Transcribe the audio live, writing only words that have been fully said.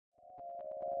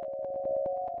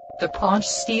The Paunch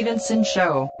Stevenson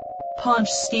Show.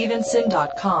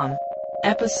 PaunchStevenson.com.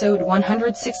 Episode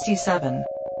 167.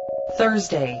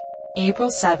 Thursday, April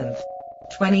 7th,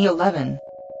 2011.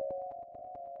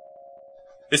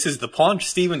 This is the Paunch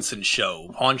Stevenson Show,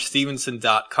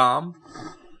 PaunchStevenson.com,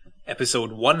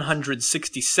 episode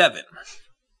 167.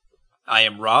 I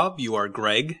am Rob, you are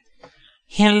Greg.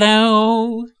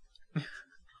 Hello.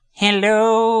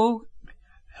 Hello.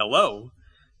 Hello.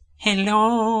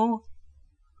 Hello.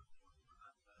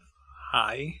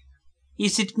 Hi.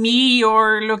 Is it me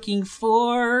you're looking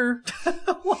for?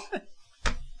 What?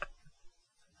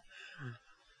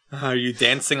 Are you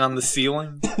dancing on the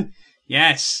ceiling?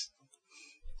 Yes.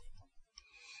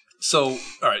 So,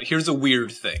 alright, here's a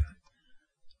weird thing.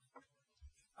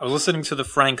 I was listening to the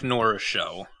Frank Nora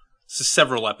show. This is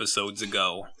several episodes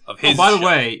ago of his by the show.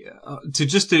 way,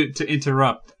 to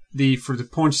interrupt, for the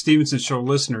Paunch Stevenson Show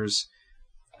listeners,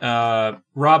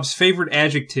 Rob's favorite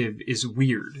adjective is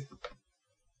weird.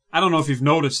 I don't know if you've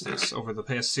noticed this over the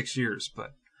past 6 years,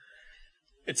 but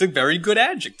It's a very good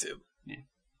adjective. Yeah.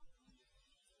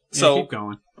 So, keep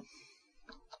going.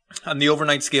 On the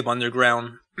Overnight Skip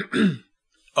Underground,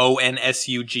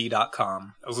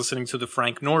 ONSUG.com, I was listening to the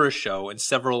Frank Nora show, and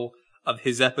several of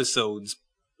his episodes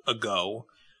ago,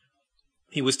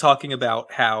 he was talking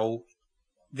about how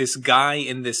this guy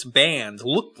in this band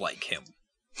looked like him.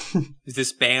 Is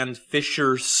this band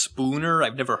Fisher Spooner?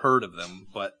 I've never heard of them,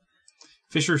 but...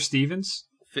 Fisher Stevens?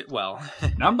 Well...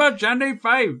 Number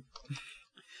 25.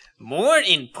 More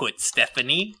input,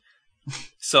 Stephanie.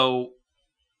 So...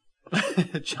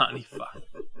 Johnny Five.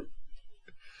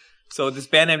 So this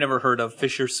band I've never heard of,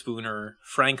 Fisher Spooner,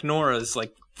 Frank Nora's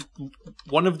like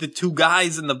one of the two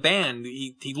guys in the band.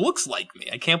 He looks like me.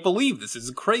 I can't believe this. This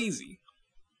is crazy.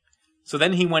 So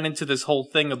then he went into this whole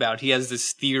thing about he has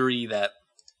this theory that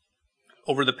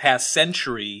over the past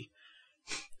century,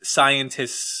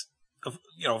 scientists,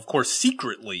 of course,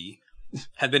 secretly,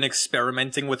 have been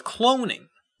experimenting with cloning.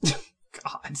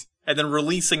 God. And then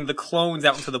releasing the clones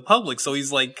out into the public. So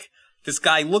he's like, this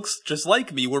guy looks just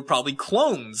like me. We're probably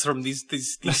clones from these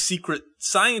secret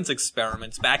science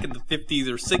experiments back in the 50s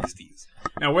or 60s.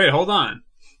 Now wait, hold on.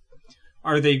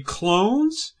 Are they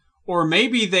clones? Or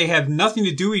maybe they have nothing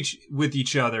to do with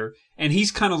each other, and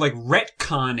he's kind of like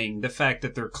retconning the fact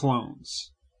that they're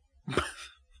clones.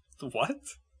 What?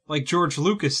 Like George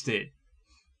Lucas did.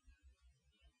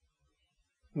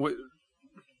 What?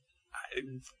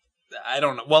 I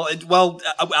don't know. Well,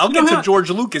 I'll get to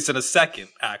George Lucas in a second,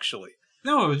 actually.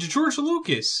 No, George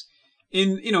Lucas.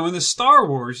 In the Star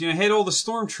Wars, had all the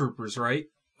stormtroopers, right?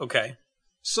 Okay.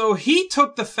 So he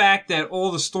took the fact that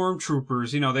all the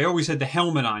stormtroopers, they always had the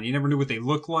helmet on. You never knew what they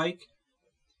looked like.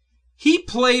 He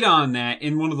played on that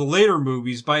in one of the later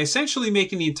movies by essentially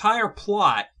making the entire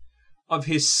plot of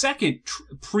his second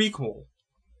prequel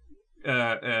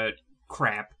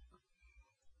crap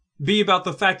be about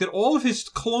the fact that all of his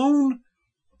all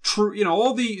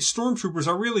the stormtroopers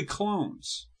are really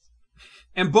clones.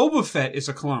 And Boba Fett is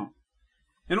a clone.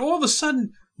 And all of a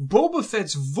sudden, Boba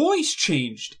Fett's voice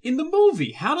changed in the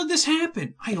movie. How did this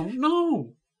happen? I don't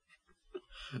know.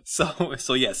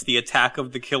 So yes, the attack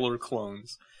of the killer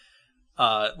clones.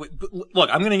 Look,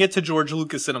 I'm going to get to George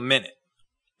Lucas in a minute.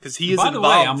 Because he is involved in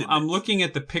By the way, it. I'm looking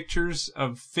at the pictures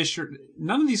of Fisher.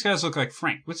 None of these guys look like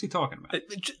Frank. What's he talking about?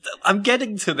 I'm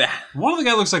getting to that. One of the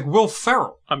guys looks like Will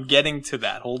Ferrell. I'm getting to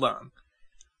that. Hold on.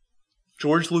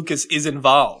 George Lucas is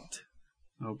involved.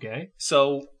 Okay.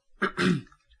 So I'm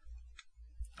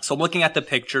looking at the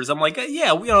pictures. I'm like,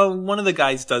 yeah, one of the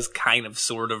guys does kind of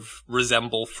sort of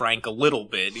resemble Frank a little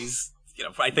bit. He's,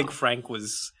 I think Frank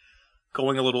was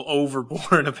going a little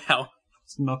overboard about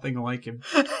It's nothing like him.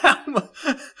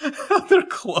 how they're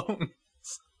clones.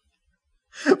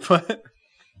 But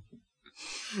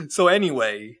so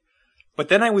anyway, but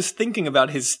then I was thinking about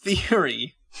his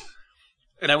theory,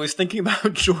 and I was thinking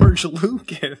about George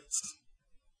Lucas.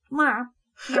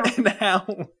 And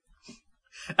how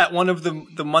at one of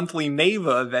the monthly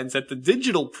NAVA events at the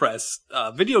Digital Press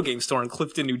video game store in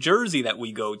Clifton, New Jersey that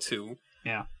we go to,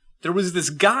 Yeah. there was this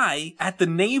guy at the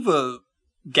NAVA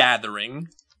gathering,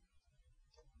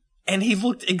 and he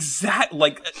looked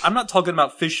like, I'm not talking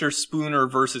about Fisher Spooner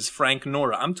versus Frank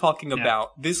Nora. I'm talking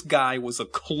about this guy was a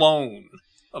clone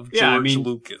of George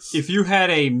Lucas. If you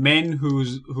had a men who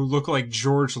look like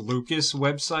George Lucas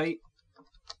website,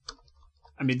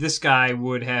 this guy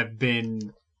would have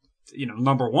been,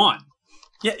 number one.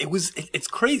 Yeah, it's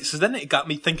crazy. So then it got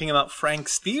me thinking about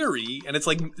Frank's theory, and it's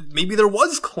like, maybe there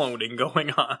was cloning going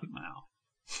on. Wow.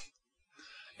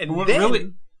 And What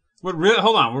then...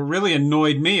 really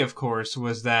annoyed me, of course,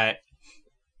 was that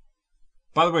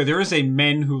By the way, there is a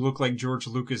men who look like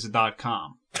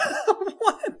GeorgeLucas.com.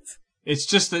 What? It's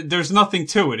just that there's nothing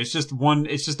to it. It's just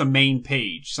a main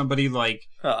page. Somebody made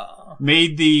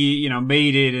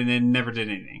it and then never did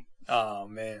anything. Oh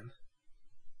man.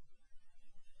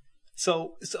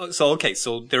 So okay,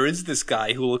 so there is this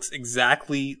guy who looks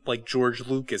exactly like George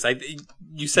Lucas.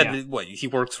 You said that, what, he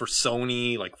works for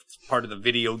Sony, like part of the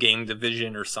video game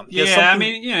division or something. Yeah, I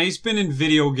mean, he's been in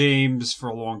video games for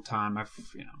a long time.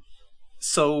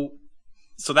 So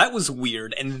that was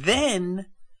weird. And then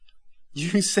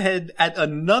you said at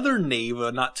another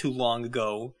Neva not too long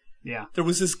ago, there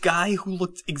was this guy who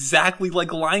looked exactly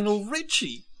like Lionel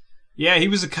Richie. Yeah, he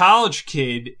was a college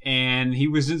kid, and he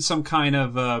was in some kind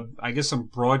of, some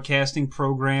broadcasting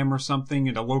program or something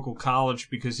at a local college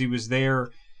because he was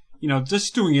there,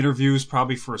 just doing interviews,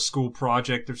 probably for a school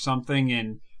project or something.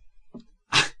 And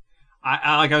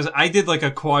I did like a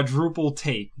quadruple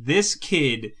take. This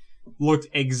kid looked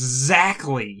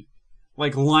exactly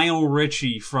like Lionel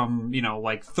Richie from,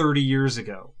 30 years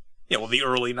ago. Yeah, well, the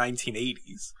early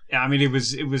 1980s. Yeah, I mean, it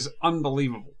was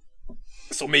unbelievable.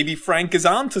 So maybe Frank is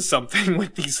onto something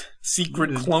with these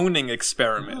secret cloning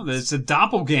experiments. No, it's the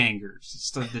doppelgangers.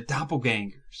 It's the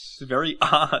doppelgangers. It's very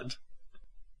odd.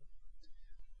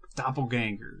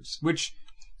 Doppelgangers. Which,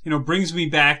 brings me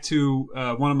back to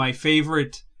one of my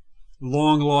favorite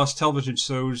long-lost television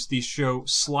shows, the show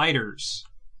Sliders.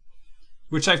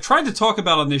 Which I've tried to talk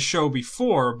about on this show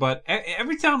before, but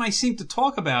every time I seem to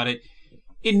talk about it,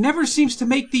 it never seems to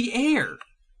make the air.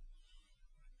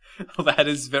 Well, that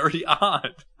is very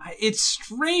odd. It's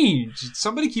strange.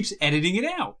 Somebody keeps editing it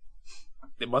out.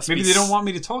 Maybe they don't want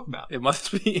me to talk about it. It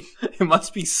must be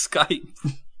Skype.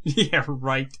 Yeah,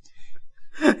 right.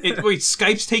 Wait,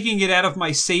 Skype's taking it out of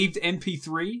my saved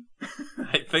MP3?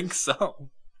 I think so.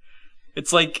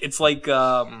 It's like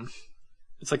a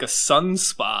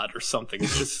sunspot or something.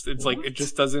 It's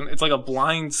like a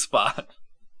blind spot.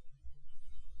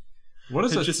 What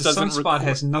is a sunspot?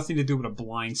 Has nothing to do with a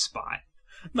blind spot.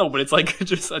 No, but it's like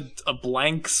just a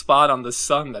blank spot on the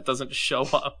sun that doesn't show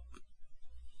up.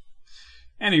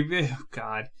 Anyway, oh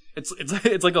God.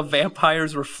 It's like a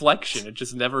vampire's reflection. It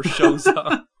just never shows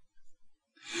up.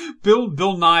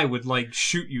 Bill Nye would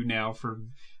shoot you now for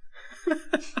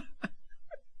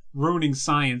ruining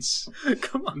science.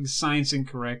 Come on. Being science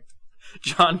incorrect.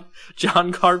 John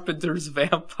Carpenter's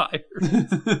vampire.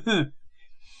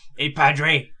 Hey,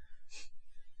 Padre.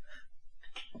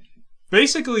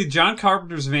 Basically, John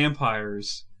Carpenter's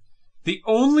Vampires, the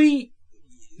only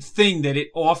thing that it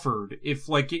offered,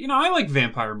 I like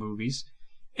vampire movies,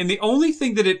 and the only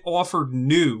thing that it offered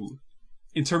new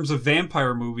in terms of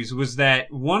vampire movies was that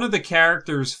one of the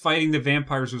characters fighting the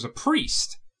vampires was a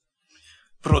priest.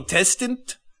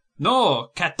 Protestant? No,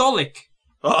 Catholic.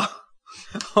 Oh.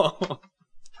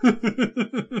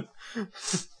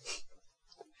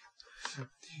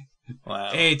 Wow.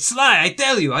 Hey, Sly, I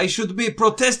tell you, I should be a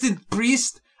Protestant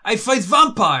priest. I fight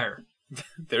vampire.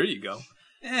 There you go.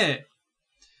 Yeah.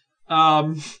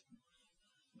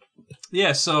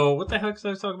 Yeah, so what the heck was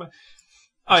I talking about?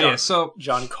 Oh, so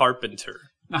John Carpenter.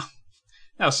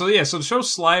 So the show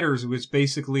Sliders was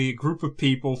basically a group of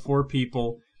people, 4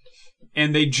 people,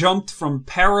 and they jumped from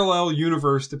parallel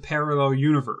universe to parallel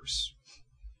universe.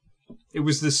 It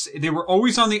was they were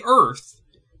always on the Earth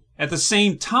at the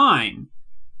same time,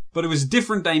 but it was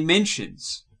different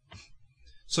dimensions.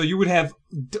 So you would have,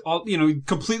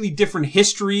 completely different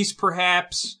histories,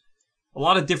 perhaps, a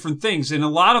lot of different things. And a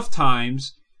lot of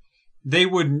times they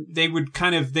would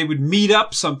meet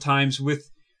up sometimes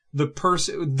with the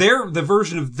person, the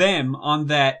version of them on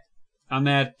that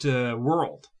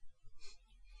world.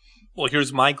 Well,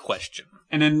 here's my question.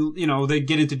 And then, they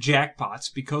get into jackpots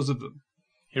because of them.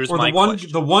 Here's my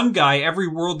question. The one guy, every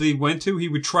world that he went to, he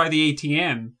would try the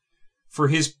ATM for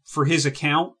his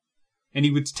account, and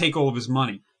he would take all of his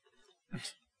money.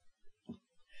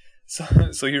 So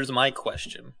here's my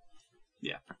question.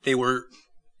 Yeah. They were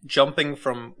jumping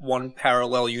from one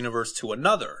parallel universe to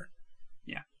another.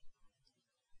 Yeah.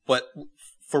 But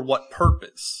for what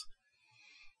purpose?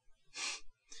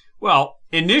 Well,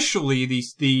 initially,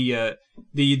 the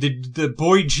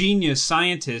boy genius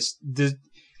scientist,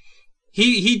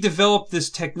 he developed this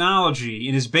technology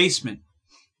in his basement.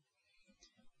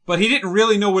 But he didn't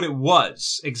really know what it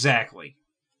was, exactly.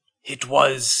 It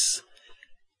was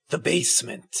the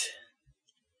basement.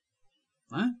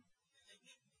 What?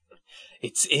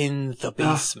 It's in the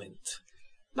basement.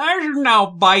 There's no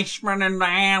basement in the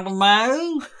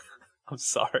Alamo. I'm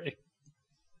sorry.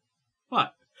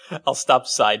 What? I'll stop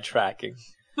sidetracking.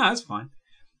 No, that's fine.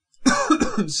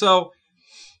 So,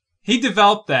 he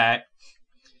developed that,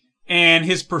 And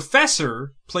his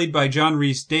professor, played by John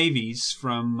Rhys Davies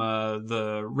from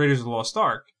the Raiders of the Lost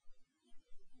Ark,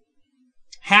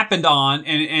 happened on,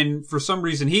 and for some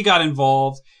reason he got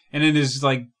involved, and then his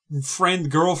like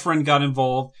girlfriend got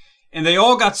involved, and they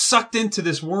all got sucked into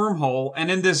this wormhole, and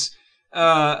then this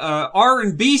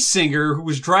R&B singer who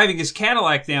was driving his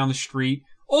Cadillac down the street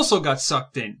also got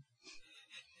sucked in.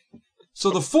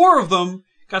 So the four of them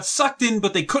got sucked in,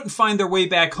 but they couldn't find their way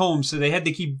back home, so they had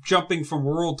to keep jumping from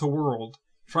world to world,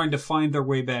 trying to find their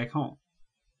way back home.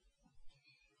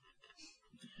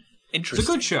 Interesting. It's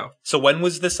a good show. So when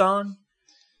was this on?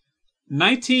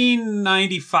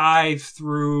 1995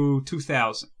 through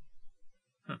 2000.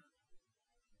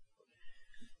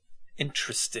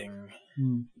 Interesting.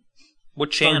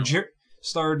 What channel?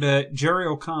 Starred Jerry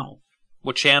O'Connell.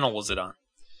 What channel was it on?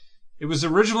 It was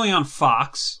originally on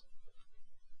Fox,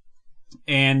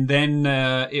 and then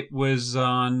it was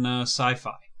on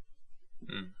Sci-Fi.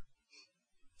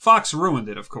 Fox ruined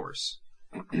it, of course.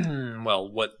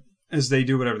 Well, what? As they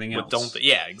do with everything else. Don't they?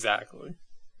 Yeah, exactly.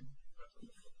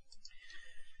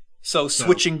 So,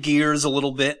 switching gears a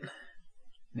little bit.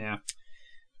 Yeah.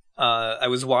 I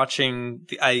was watching.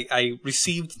 I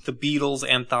received the Beatles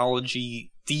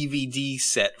anthology DVD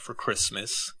set for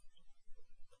Christmas.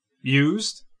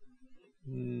 Used?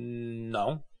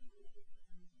 No.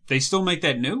 They still make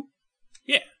that new?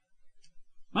 Yeah.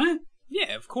 What?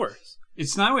 Yeah, of course.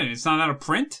 It's not out of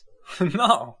print?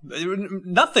 No.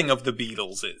 Nothing of the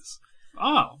Beatles is.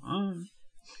 Oh.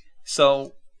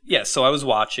 So, yeah, so I was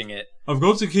watching it. I've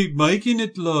got to keep making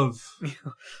it, love.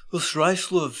 That's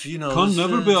right, love, you know. Can't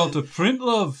never be able to print,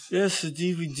 love. Yes, the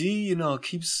DVD, you know,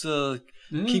 keeps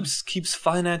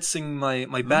financing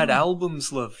my bad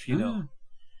albums, love, you know.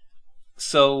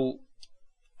 So,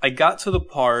 I got to the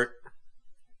part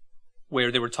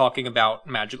where they were talking about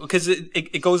magical, because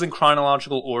it goes in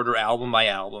chronological order, album by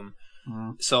album.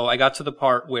 So I got to the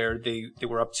part where they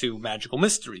were up to Magical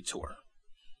Mystery Tour.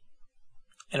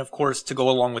 And of course, to go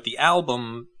along with the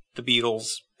album, the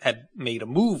Beatles had made a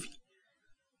movie.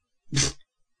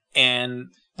 And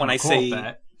when I say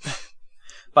that.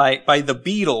 by the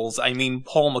Beatles, I mean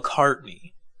Paul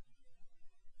McCartney.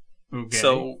 Okay.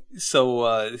 So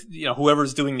you know,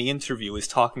 whoever's doing the interview is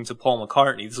talking to Paul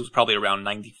McCartney. This was probably around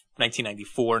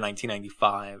 1994,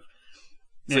 1995.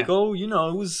 It's like, oh, you know,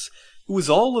 it was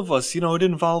all of us. You know, it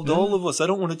involved all of us. I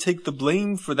don't want to take the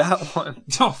blame for that one.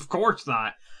 No, of course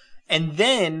not. And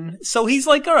then, so he's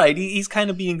like, all right, he's kind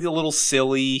of being a little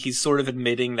silly. He's sort of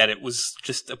admitting that it was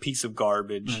just a piece of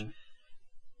garbage,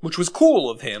 which was cool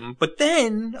of him. But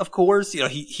then, of course, you know,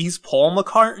 he's Paul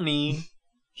McCartney.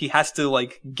 He has to,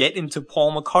 like, get into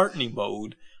Paul McCartney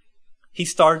mode. He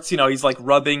starts, you know, he's like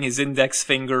rubbing his index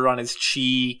finger on his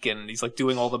cheek, and he's like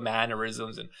doing all the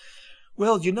mannerisms. And,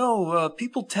 well, you know,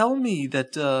 people tell me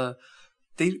that,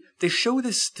 they show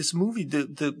this movie,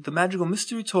 the Magical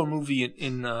Mystery Tour movie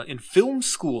in film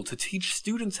school to teach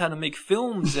students how to make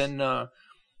films, and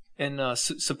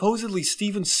supposedly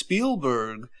Steven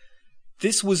Spielberg,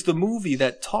 this was the movie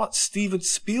that taught Steven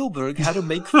Spielberg how to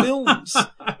make films.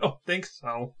 I don't think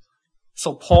so.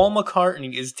 So Paul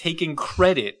McCartney is taking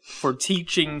credit for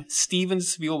teaching Steven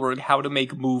Spielberg how to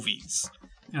make movies.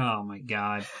 Oh my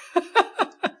God.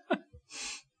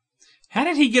 How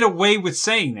did he get away with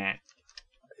saying that?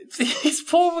 He's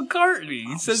Paul McCartney.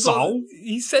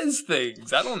 He says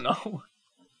things. I don't know.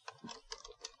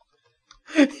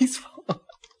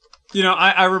 You know,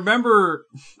 I remember,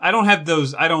 I don't have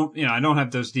those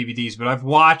DVDs, but I've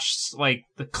watched like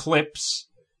the clips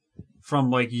from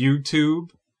like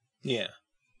YouTube. Yeah.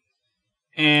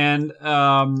 And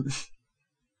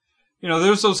you know,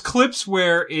 there's those clips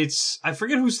where I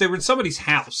forget they were in somebody's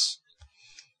house.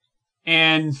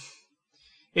 And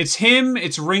it's him,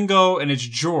 it's Ringo, and it's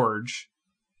George.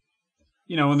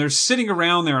 You know, and they're sitting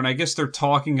around there, and I guess they're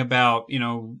talking about, you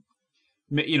know,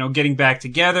 getting back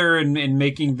together and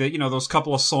making those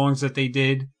couple of songs that they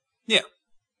did. Yeah.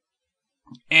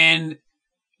 And,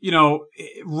 you know,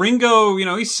 Ringo, you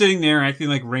know, he's sitting there acting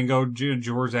like Ringo,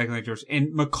 George acting like George,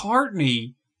 and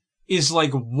McCartney is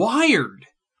like wired.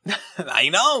 I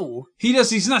know.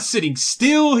 He's not sitting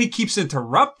still, he keeps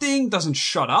interrupting, doesn't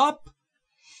shut up.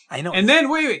 I know. And then,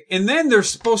 wait. And then they're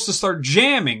supposed to start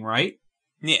jamming, right?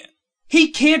 Yeah. He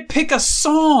can't pick a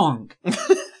song.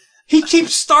 He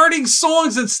keeps starting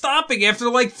songs and stopping after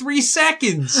like 3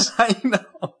 seconds. I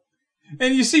know.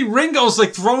 And you see Ringo's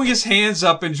like throwing his hands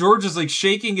up and George is like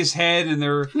shaking his head, and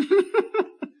they're...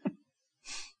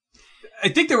 I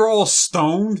think they were all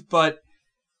stoned, but...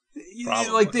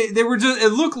 Probably. Like they were just... It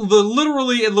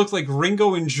looked like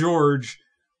Ringo and George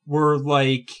were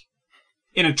like...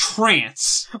 in a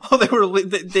trance. Oh, they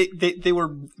were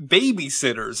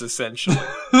babysitters essentially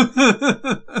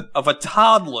of a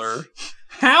toddler.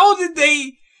 How did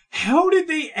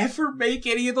they ever make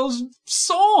any of those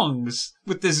songs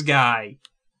with this guy?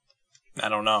 I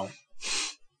don't know.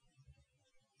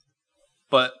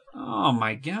 But oh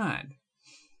my God.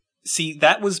 See,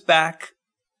 that was back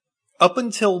up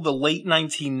until the late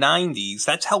 1990s.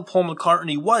 That's how Paul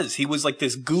McCartney was. He was like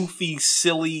this goofy,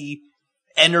 silly,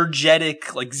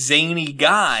 energetic, like zany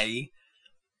guy.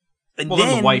 And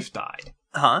then the wife died.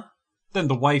 Huh? Then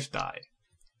the wife died.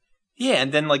 Yeah,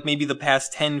 and then like maybe the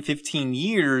past 10, 15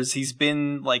 years, he's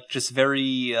been like just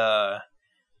very, I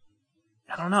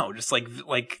don't know, just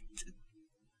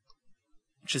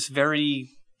just very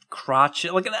crotchety,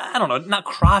 like, I don't know, not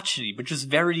crotchety, but just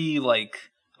very like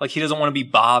he doesn't want to be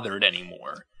bothered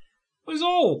anymore. He's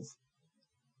old.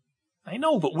 I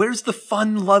know, but where's the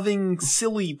fun-loving,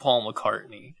 silly Paul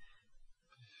McCartney?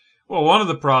 Well, one of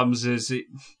the problems is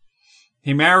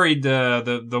he married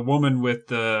the woman with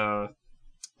the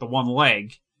one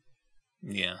leg.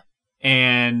 Yeah.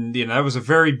 And, that was a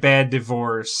very bad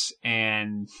divorce,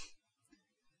 and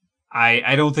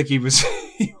I don't think he was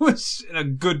he was in a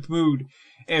good mood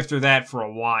after that for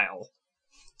a while.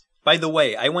 By the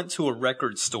way, I went to a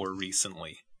record store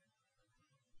recently,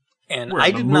 and Where, I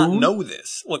the did not moon? know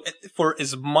this. Look, for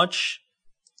as much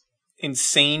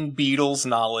insane Beatles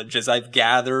knowledge as I've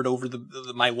gathered over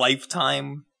my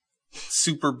lifetime,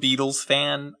 super Beatles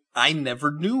fan, I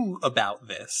never knew about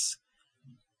this.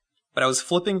 But I was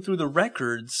flipping through the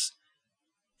records,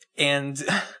 and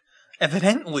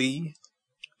evidently,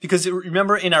 because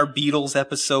remember in our Beatles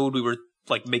episode, we were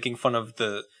like making fun of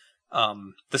the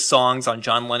songs on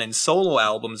John Lennon's solo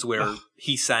albums where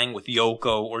he sang with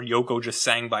Yoko, or Yoko just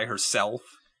sang by herself.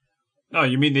 Oh,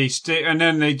 you mean and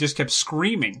then they just kept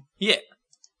screaming? Yeah.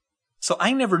 So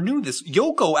I never knew this.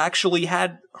 Yoko actually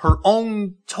had her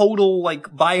own total,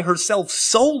 like, by herself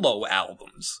solo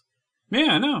albums.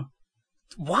 Yeah, I know.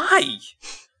 Why?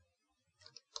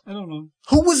 I don't know.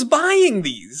 Who was buying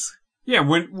these? Yeah,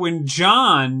 when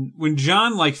John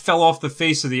like fell off the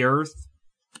face of the earth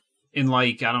in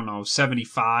like, I don't know,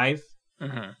 75,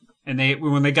 and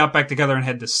when they got back together and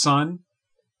had the son,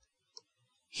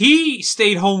 he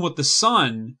stayed home with the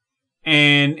son.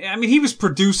 And, I mean, he was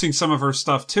producing some of her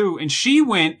stuff, too. And she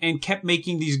went and kept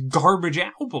making these garbage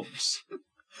albums.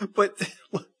 But,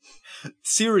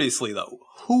 seriously, though,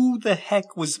 who the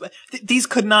heck was... These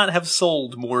could not have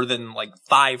sold more than, like,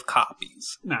 5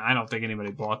 copies. No, I don't think anybody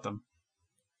bought them.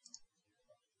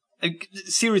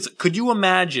 Seriously, could you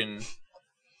imagine...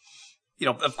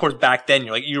 of course, back then,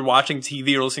 you're watching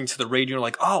TV or listening to the radio, you're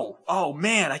like, oh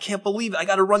man, I can't believe it. I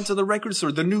gotta run to the record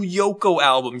store. The new Yoko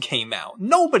album came out.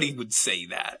 Nobody would say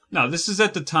that. No, this is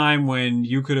at the time when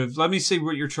you could have, let me see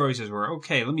what your choices were.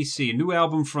 Okay, let me see. A new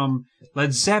album from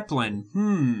Led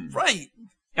Zeppelin. Right.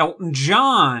 Elton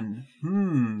John.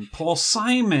 Paul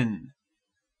Simon.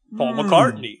 Paul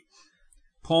McCartney.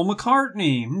 Paul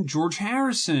McCartney. George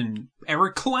Harrison.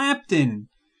 Eric Clapton.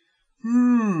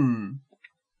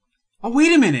 Oh,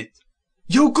 wait a minute.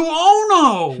 Yoko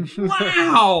Ono!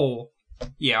 Wow!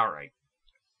 Yeah, all right.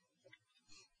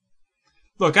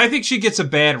 Look, I think she gets a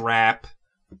bad rap.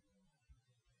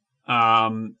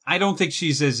 I don't think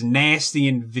she's as nasty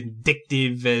and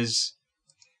vindictive as,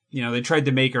 they tried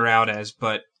to make her out as,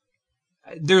 but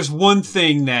there's one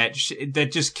thing that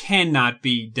just cannot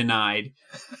be denied.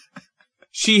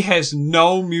 She has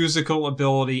no musical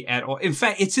ability at all. In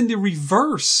fact, it's in the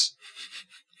reverse.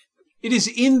 It is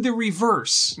in the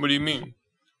reverse. What do you mean?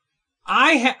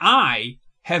 I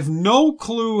have no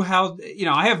clue how,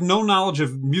 I have no knowledge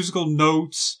of musical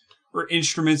notes or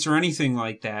instruments or anything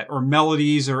like that, or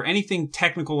melodies or anything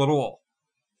technical at all.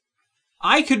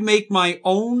 I could make my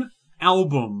own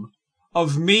album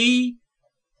of me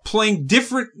playing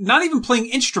different, not even playing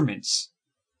instruments,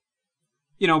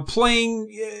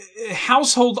 playing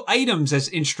household items as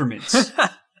instruments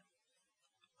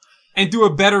and do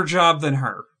a better job than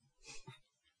her.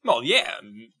 Well, yeah,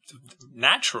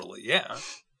 naturally, yeah.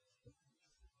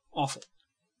 Awful.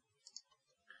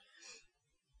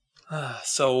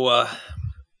 So,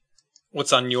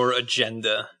 what's on your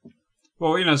agenda?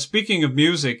 Well, speaking of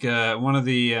music, one of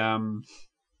the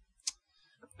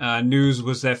news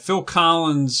was that Phil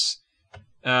Collins,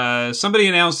 somebody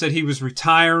announced that he was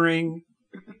retiring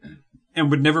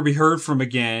and would never be heard from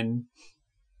again.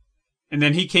 And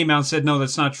then he came out and said, no,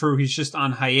 that's not true. He's just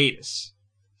on hiatus.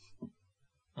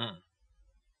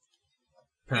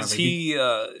 Is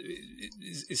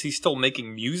he still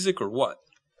making music or what?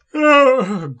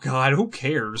 Oh, God, who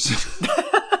cares?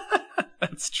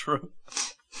 That's true.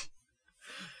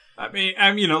 I mean,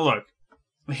 look,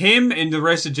 him and the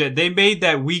rest of Jet, they made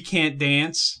that We Can't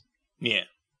Dance Yeah.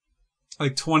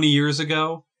 like 20 years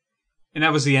ago, and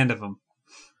that was the end of them.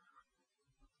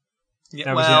 Yeah.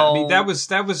 That Well, was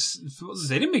that was.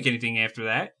 They didn't make anything after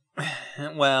that.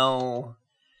 well,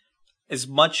 as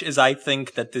much as I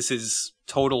think that this is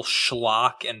total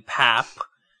schlock and pap,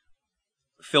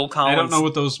 Phil Collins. I don't know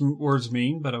what those words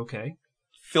mean, but okay.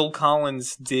 Phil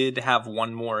Collins did have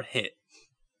one more hit.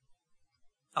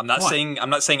 I'm not What?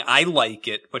 saying I like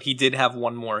it, but he did have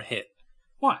one more hit.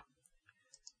 What?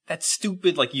 That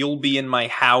stupid, like, You'll Be in My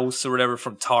House or whatever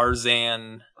from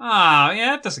Tarzan. Ah,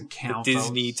 yeah, that doesn't The count.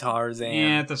 Disney those. Tarzan.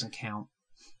 Yeah, it doesn't count.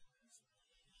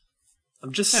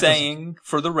 I'm just That saying,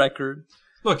 for the record.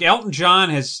 Look, Elton John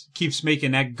keeps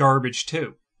making that garbage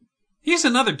too. He's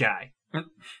another guy.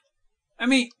 I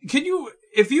mean,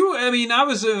 I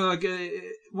was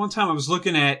one time I was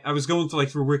going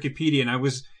through Wikipedia, and I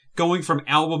was going from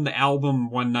album to album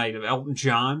one night of Elton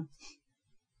John,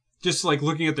 just like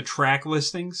looking at the track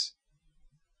listings,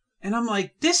 and I'm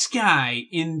like, this guy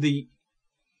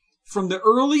from the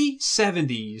early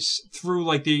 70s through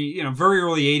like the very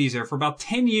early 80s there for about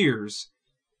 10 years,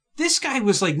 this guy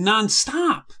was like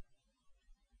nonstop,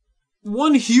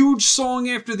 one huge song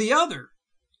after the other.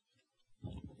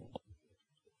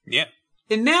 Yeah.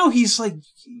 And now he's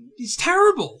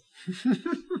terrible.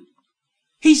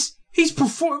 he's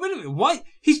performing. What?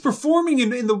 He's performing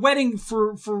in the wedding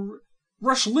for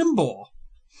Rush Limbaugh.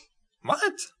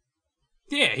 What?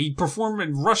 Yeah, he performed at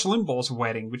Rush Limbaugh's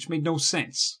wedding, which made no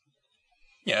sense.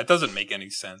 Yeah, it doesn't make any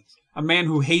sense. A man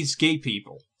who hates gay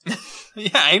people. Yeah,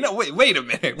 I know. Wait a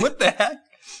minute. What the heck?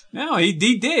 No, he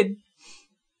did.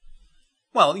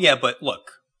 Well, yeah, but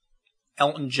look.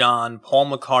 Elton John,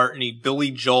 Paul McCartney, Billy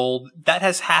Joel, that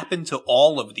has happened to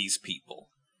all of these people.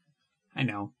 I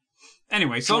know.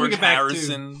 Anyway, so let me George get back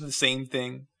Harrison, the same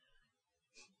thing.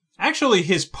 Actually,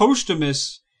 his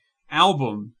posthumous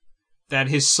album that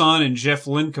his son and Jeff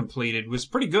Lynne completed was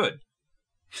pretty good.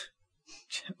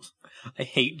 I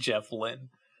hate Jeff Lynne.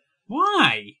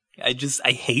 Why?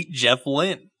 I hate Jeff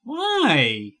Lynne.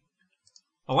 Why?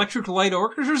 Electric Light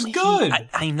Orchestra's good.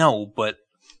 I know, but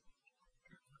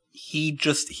he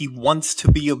wants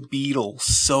to be a Beatle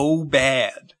so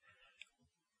bad.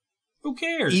 Who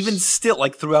cares? Even still,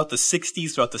 like throughout the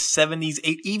 60s, throughout the 70s,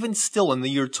 even still in the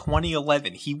year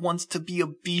 2011, he wants to be a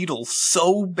Beatle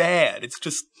so bad.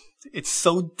 It's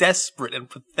so desperate and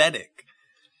pathetic.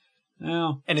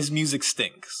 Oh. And his music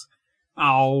stinks.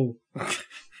 Oh.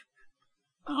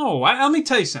 Let me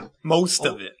tell you something. Most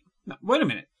of it. Now, wait a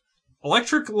minute.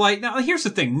 Electric Light. Now, here's the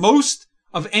thing. Most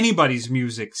of anybody's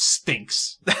music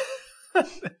stinks.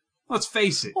 Let's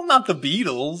face it. Well, not the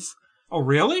Beatles. Oh,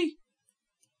 really?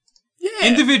 Yeah.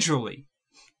 Individually.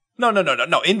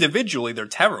 No. Individually, they're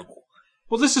terrible.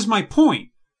 Well, this is my point.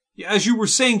 As you were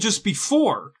saying just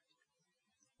before,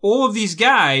 all of these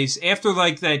guys, after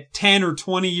like that 10 or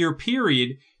 20 year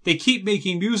period, they keep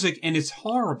making music and it's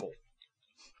horrible.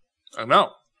 I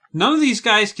know. None of these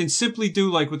guys can simply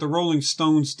do like what the Rolling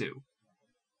Stones do.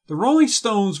 The Rolling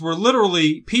Stones were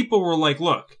literally, people were like,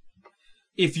 look,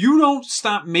 if you don't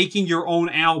stop making your own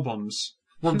albums,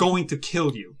 we're going to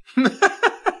kill you.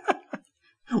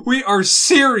 We are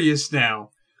serious now.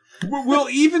 We'll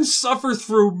even suffer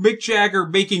through Mick Jagger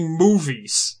making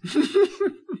movies,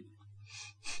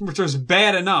 which was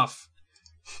bad enough.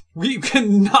 We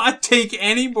cannot take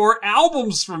any more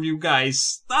albums from you guys.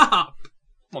 Stop.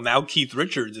 Well, now Keith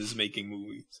Richards is making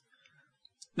movies.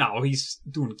 No, he's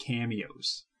doing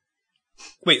cameos.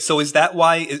 Wait, so is that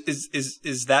why?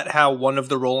 Is that how one of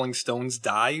the Rolling Stones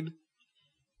died?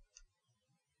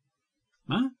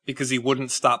 Huh? Because he wouldn't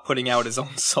stop putting out his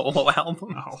own solo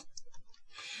album?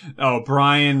 Oh,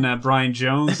 Brian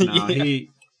Jones? No,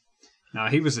 Yeah.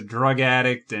 he was a drug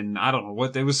addict, and I don't know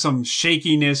what, there was some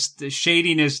shadiness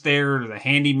there, the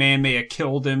handyman may have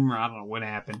killed him, or I don't know what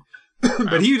happened.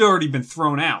 But he'd already been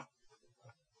thrown out.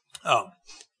 Oh.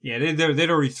 Yeah, they'd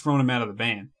already thrown him out of the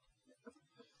band.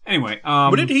 Anyway,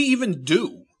 what did he even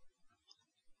do?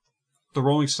 The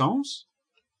Rolling Stones?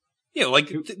 Yeah, like,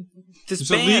 this He's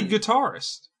band. a lead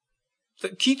guitarist.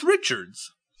 Keith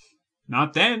Richards.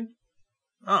 Not then.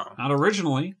 Oh. Not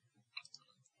originally.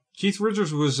 Keith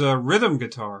Richards was a rhythm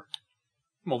guitar.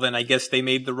 Well, then I guess they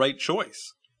made the right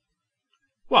choice.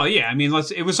 Well, yeah, I mean,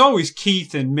 it was always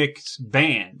Keith and Mick's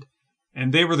band.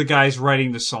 And they were the guys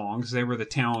writing the songs. They were the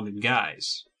talented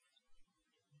guys.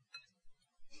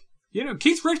 You know,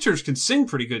 Keith Richards can sing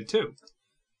pretty good, too.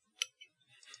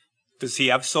 Does he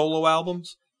have solo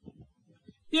albums?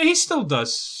 Yeah, he still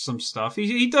does some stuff.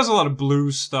 He does a lot of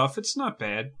blues stuff. It's not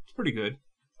bad. It's pretty good.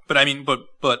 But I mean,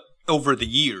 but over the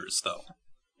years, though.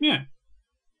 Yeah.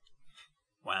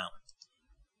 Wow.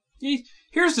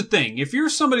 Here's the thing. If you're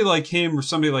somebody like him or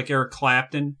somebody like Eric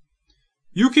Clapton,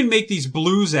 you can make these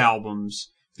blues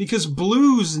albums because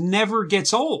blues never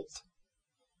gets old.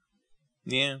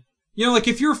 Yeah. You know, like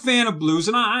if you're a fan of blues,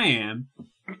 and I am,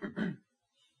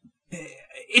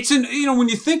 when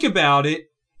you think about it,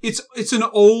 it's an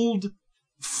old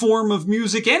form of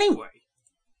music anyway.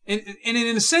 And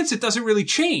in a sense, it doesn't really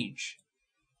change.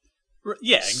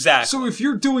 Yeah, exactly. So if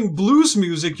you're doing blues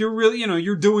music, you're really,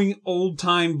 you're doing old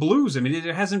time blues. I mean, it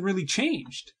hasn't really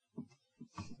changed.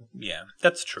 Yeah,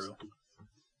 that's true.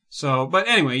 So, but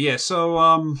anyway, yeah.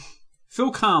 So,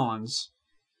 Phil Collins,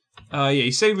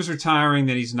 he said he was retiring,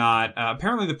 that he's not.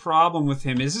 Apparently, the problem with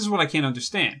him is, this is what I can't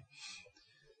understand.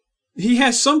 He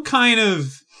has some kind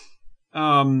of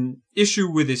issue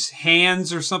with his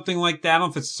hands or something like that. I don't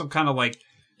know if it's some kind of like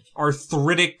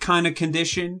arthritic kind of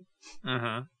condition.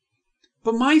 Uh-huh.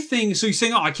 But my thing, so he's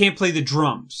saying, I can't play the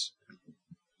drums.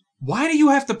 Why do you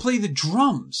have to play the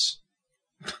drums?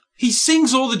 He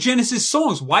sings all the Genesis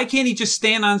songs. Why can't he just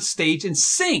stand on stage and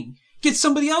sing? Get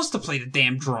somebody else to play the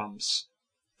damn drums.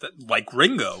 Like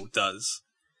Ringo does.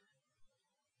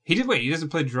 He doesn't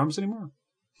play the drums anymore?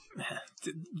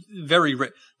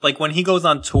 Like when he goes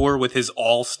on tour with his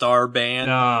all-star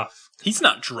band, he's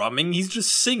not drumming, he's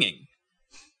just singing.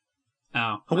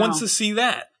 Who wants to see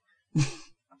that?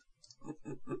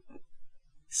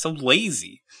 So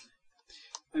lazy.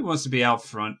 He wants to be out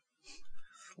front.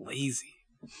 Lazy.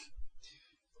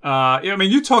 I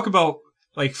mean, you talk about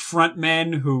like front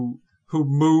men who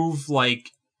move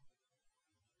like,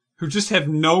 who just have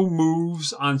no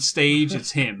moves on stage.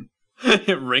 It's him.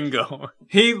 Ringo.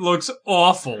 He looks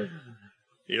awful.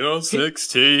 You're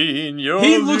 16.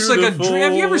 He looks like have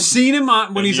you ever seen him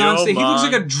when he's on stage? He looks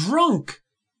like a drunk.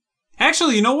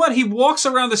 Actually, you know what? He walks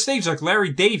around the stage like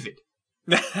Larry David.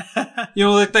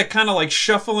 Like that kind of like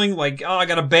shuffling, like, I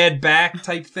got a bad back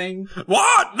type thing.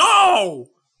 What? No!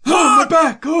 My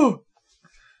back! Oh!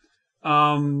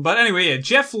 But anyway, yeah,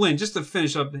 Jeff Lynne, just to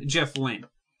finish up Jeff Lynne.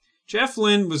 Jeff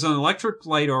Lynne was on Electric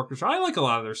Light Orchestra. I like a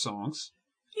lot of their songs.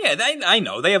 Yeah, I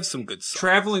know. They have some good songs.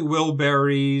 Traveling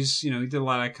Wilburys, he did a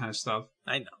lot of that kind of stuff.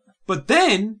 I know. But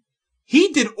then, he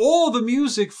did all the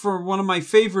music for one of my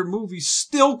favorite movies,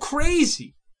 Still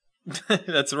Crazy.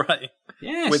 That's right.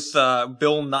 Yes. With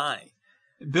Bill Nye.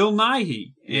 Bill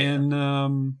Nighy. Yeah. And,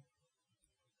 I'm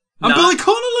Billy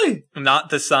Connolly! Not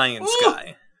the science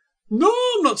guy. No,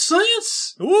 I'm not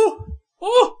science. Ooh.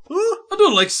 I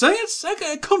don't like science.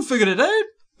 I can't figure it out.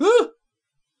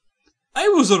 I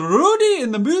was a roadie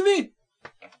in the movie.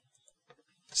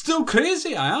 Still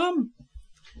Crazy, I am.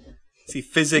 See,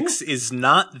 physics is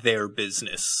not their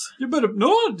business. You better...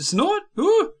 No, it's not.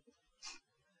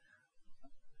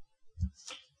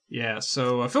 Yeah,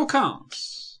 so Phil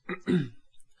Collins.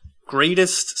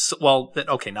 Greatest... Well,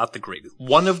 okay, not the greatest.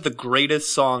 One of the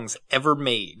greatest songs ever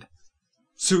made.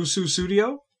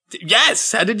 Studio?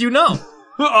 Yes! How did you know?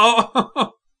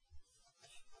 Oh.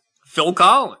 Phil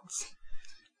Collins.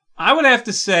 I would have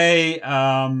to say,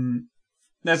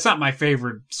 that's not my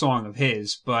favorite song of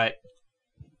his, but,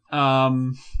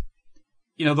 the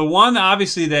one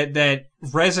obviously that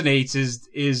resonates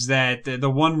is that the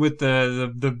one with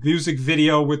the music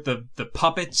video with the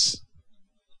puppets.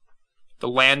 The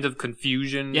Land of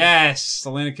Confusion. Yes, the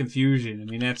Land of Confusion.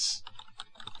 I mean,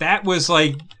 that was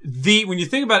like when you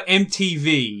think about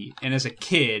MTV and as a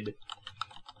kid,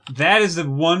 that is the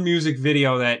one music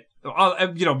video that,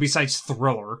 besides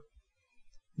Thriller,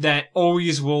 that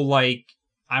always will I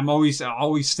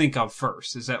always think of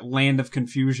first, is that Land of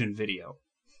Confusion video.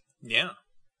 Yeah.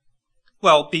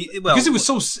 Well, because it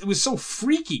was so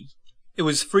freaky. It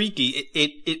was freaky.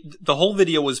 The whole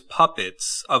video was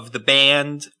puppets of the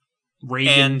band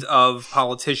Reagan. And of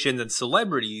politicians and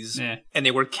celebrities, and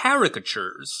they were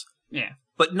caricatures. Yeah.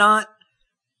 But not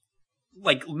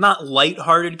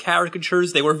lighthearted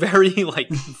caricatures. They were very,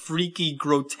 freaky,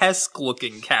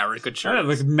 grotesque-looking caricatures.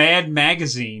 Like Mad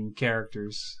Magazine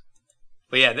characters.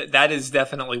 But yeah, that is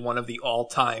definitely one of the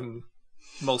all-time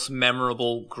most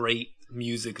memorable, great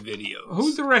music videos.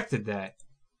 Who directed that?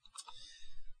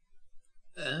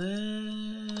 I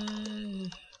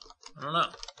don't know.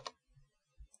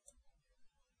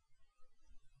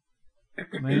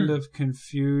 Land of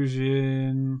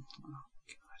Confusion. Oh,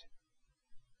 God.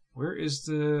 Where is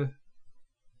the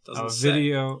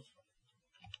video?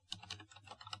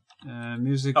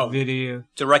 Music video.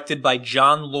 Directed by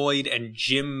John Lloyd and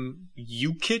Jim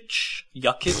Yukich.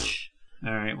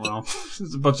 All right, well,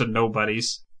 it's a bunch of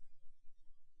nobodies.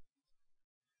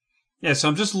 Yeah, so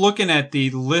I'm just looking at the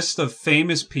list of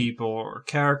famous people or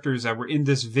characters that were in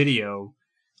this video,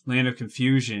 Land of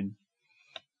Confusion.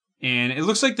 And it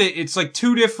looks like it's like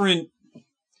two different.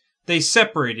 They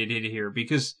separated it here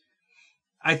because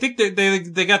I think that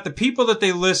they got the people that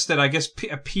they list that I guess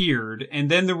appeared, and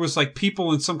then there was like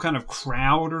people in some kind of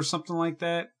crowd or something like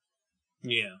that.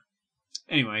 Yeah.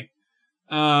 Anyway,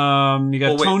 you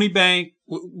got Tony Bank.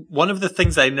 One of the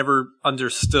things I never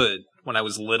understood when I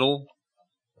was little,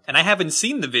 and I haven't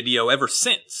seen the video ever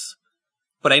since,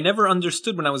 but I never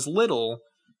understood when I was little.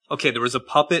 Okay, there was a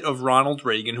puppet of Ronald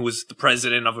Reagan, who was the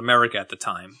president of America at the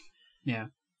time. Yeah.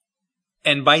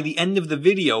 And by the end of the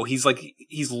video, he's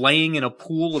laying in a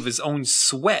pool of his own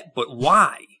sweat. But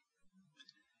why?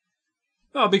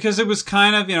 Well, because it was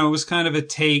kind of, a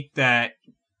take that,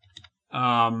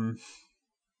 that,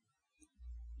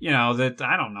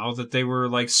 I don't know, that they were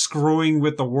like screwing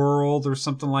with the world or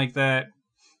something like that.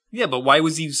 Yeah, but why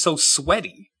was he so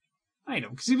sweaty? I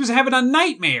know, because he was having a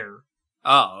nightmare.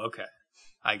 Oh, okay.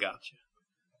 I got you.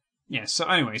 Yeah, so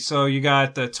anyway, you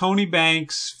got Tony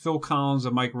Banks, Phil Collins,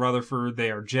 and Mike Rutherford.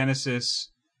 They are Genesis.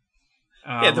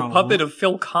 The puppet of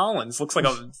Phil Collins looks like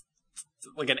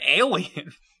like an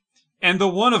alien. And the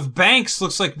one of Banks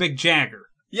looks like Mick Jagger.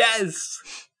 Yes.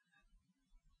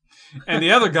 And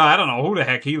the other guy, I don't know who the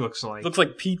heck he looks like. Looks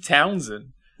like Pete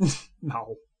Townsend.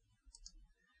 No.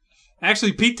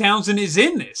 Actually, Pete Townsend is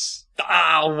in this.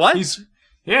 What? He's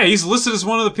listed as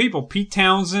one of the people. Pete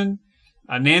Townsend,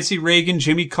 Nancy Reagan,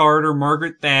 Jimmy Carter,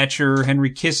 Margaret Thatcher,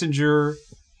 Henry Kissinger.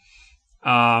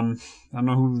 I don't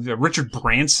know who. Richard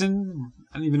Branson.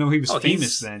 I didn't even know he was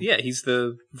famous then. Yeah, he's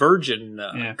the Virgin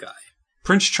guy.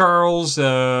 Prince Charles,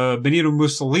 Benito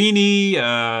Mussolini,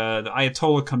 the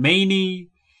Ayatollah Khomeini,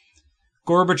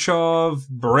 Gorbachev,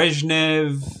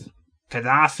 Brezhnev,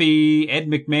 Gaddafi, Ed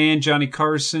McMahon, Johnny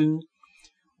Carson,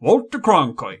 Walter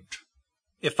Cronkite.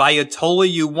 If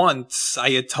Ayatollah you once,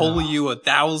 Ayatollah you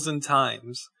 1,000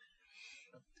 times.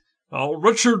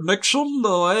 Richard Nixon,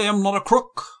 I am not a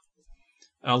crook.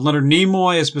 Leonard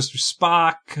Nimoy as Mr.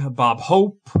 Spock, Bob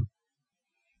Hope.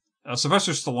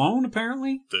 Sylvester Stallone,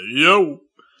 apparently. Yo.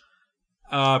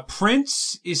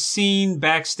 Prince is seen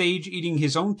backstage eating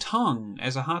his own tongue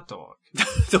as a hot dog.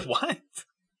 The what?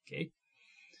 Okay.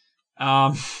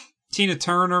 Tina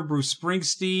Turner, Bruce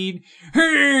Springsteen.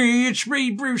 Hey, it's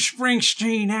me, Bruce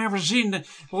Springsteen. I was in the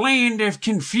Land of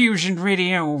Confusion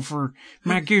video for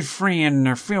my good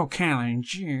friend, Phil Collins.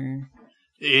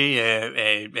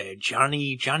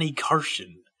 Johnny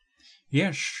Carson.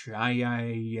 Yes,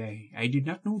 I did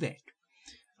not know that.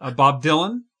 Bob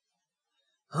Dylan.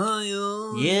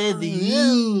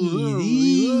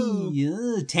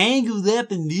 Tangled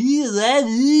up in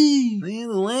the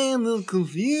Land of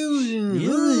Confusion.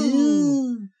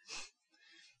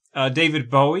 David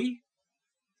Bowie.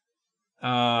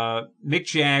 Mick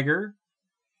Jagger.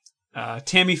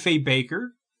 Tammy Faye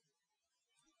Baker.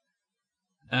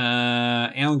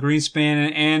 Alan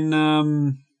Greenspan and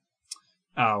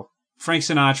Frank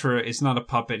Sinatra is not a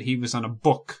puppet. He was on a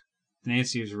book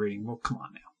Nancy was reading. Well, come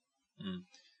on now.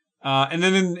 And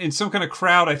then in some kind of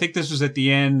crowd, I think this was at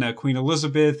the end, Queen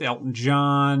Elizabeth, Elton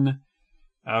John,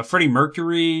 Freddie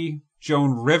Mercury,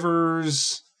 Joan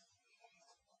Rivers,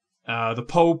 the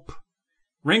Pope,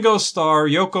 Ringo Starr,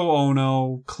 Yoko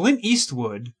Ono, Clint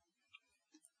Eastwood.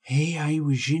 Hey, I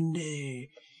was in the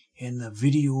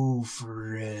video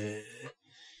for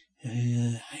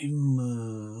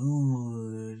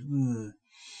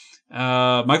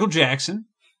Michael Jackson.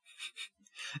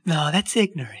 No, that's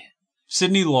ignorant.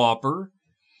 Cyndi Lauper,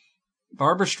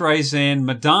 Barbra Streisand,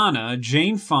 Madonna,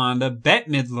 Jane Fonda,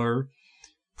 Bette Midler,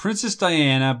 Princess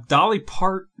Diana, Dolly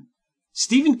Parton,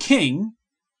 Stephen King,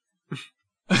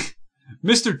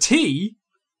 Mr. T.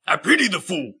 I pity the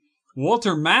fool.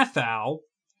 Walter Matthau.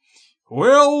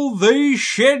 Well, they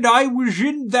said I was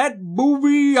in that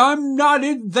movie. I'm not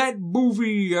in that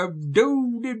movie.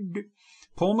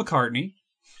 Paul McCartney.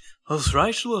 That's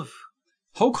right, love.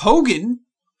 Hulk Hogan.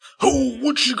 Oh,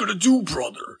 what you gonna do,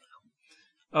 brother?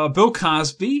 Bill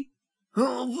Cosby.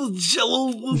 Oh, the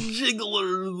jello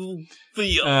jiggler.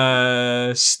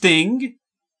 The Sting.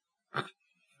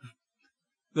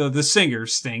 The singer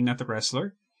Sting, not the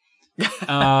wrestler.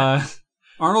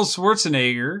 Arnold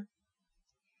Schwarzenegger.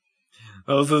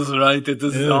 Oh, that's right. It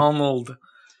is Arnold.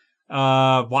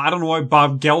 Well, I don't know why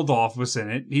Bob Geldof was in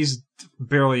it. He's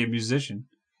barely a musician.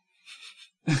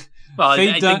 Well,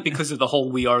 I think because of the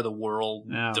whole "We Are the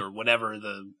World" or whatever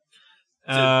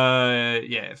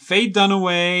Faye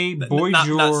Dunaway, Boy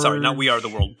George. Not "We Are the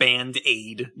World." Band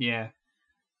Aid. Yeah,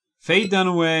 Faye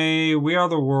Dunaway, "We Are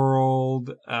the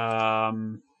World."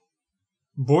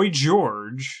 Boy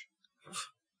George.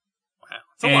 Wow,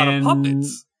 it's a lot of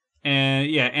puppets.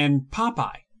 And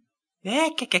Popeye.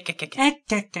 Well,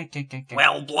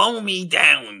 blow me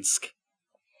down.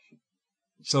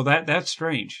 So that's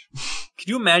strange. Could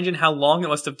you imagine how long it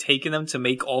must have taken them to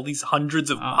make all these hundreds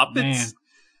of puppets? Man.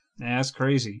 Yeah, that's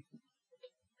crazy.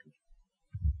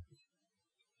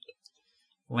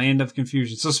 Land of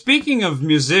confusion. So speaking of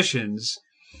musicians,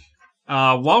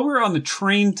 while we're on the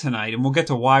train tonight, and we'll get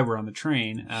to why we're on the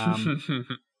train,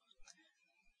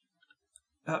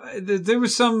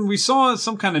 we saw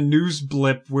some kind of news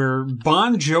blip where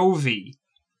Bon Jovi,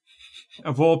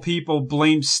 of all people,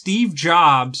 blamed Steve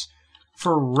Jobs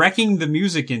for wrecking the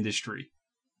music industry.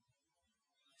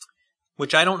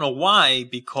 Which I don't know why,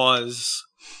 because,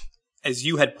 as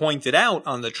you had pointed out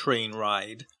on the train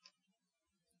ride,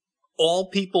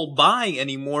 all people buy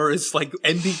anymore is like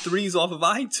MP3s off of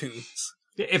iTunes.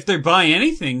 If they buy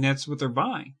anything, that's what they're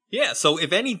buying. Yeah, so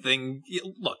if anything,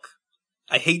 look,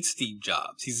 I hate Steve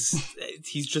Jobs.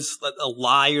 He's just a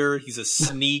liar. He's a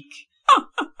sneak.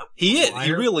 He is. Liar?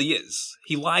 He really is.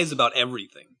 He lies about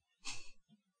everything.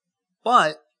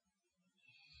 But,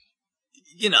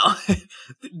 you know,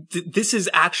 this is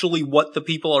actually what the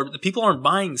people are. The people aren't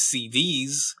buying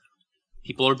CDs.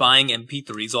 People are buying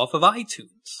MP3s off of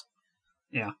iTunes.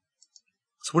 Yeah.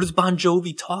 So what is Bon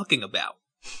Jovi talking about?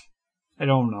 I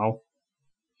don't know.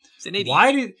 He's an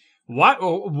idiot.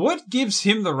 What gives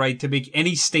him the right to make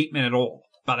any statement at all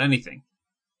about anything?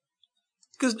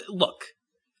 Because, look,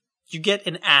 you get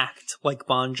an act like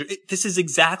Bon Jovi. This is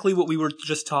exactly what we were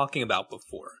just talking about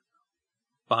before.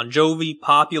 Bon Jovi,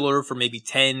 popular for maybe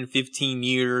 10, 15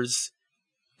 years.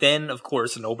 Then, of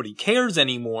course, nobody cares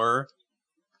anymore.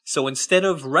 So instead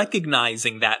of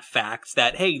recognizing that fact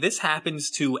that, hey, this happens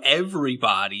to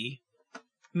everybody,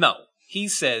 no. He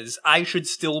says, I should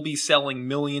still be selling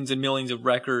millions and millions of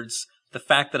records. The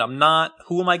fact that I'm not,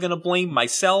 who am I going to blame?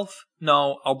 Myself?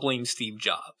 No, I'll blame Steve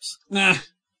Jobs. Nah.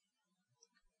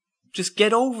 Just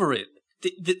get over it.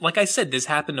 Like I said, this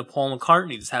happened to Paul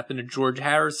McCartney. This happened to George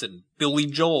Harrison, Billy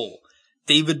Joel,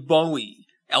 David Bowie,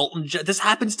 Elton John. This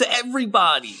happens to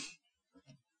everybody.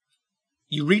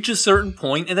 You reach a certain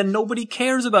point and then nobody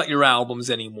cares about your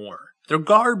albums anymore. They're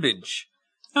garbage.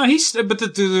 No, but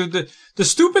the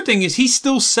stupid thing is he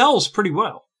still sells pretty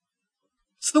well.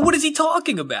 So then what is he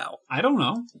talking about? I don't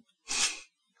know.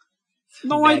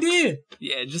 No Next. idea.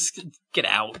 Yeah, just get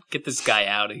out. Get this guy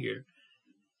out of here.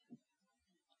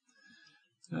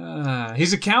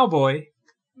 He's a cowboy.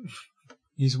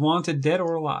 He's wanted dead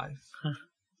or alive.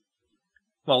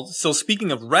 Well, so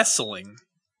speaking of wrestling.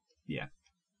 Yeah.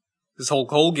 Because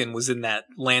Hulk Hogan was in that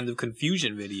Land of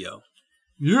Confusion video.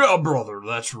 Yeah, brother,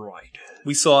 that's right.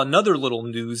 We saw another little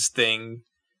news thing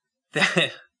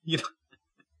that, you know,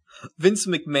 Vince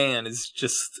McMahon is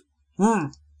just,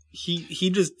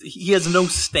 he has no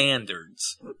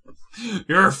standards.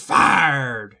 You're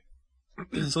fired.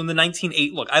 So in the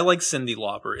 1980s, look, I like Cyndi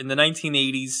Lauper. In the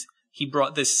 1980s, he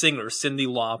brought this singer, Cyndi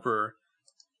Lauper,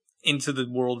 into the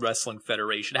World Wrestling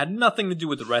Federation. It had nothing to do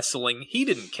with wrestling. He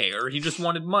didn't care. He just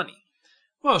wanted money.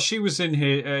 Well, she was in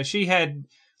his, she had,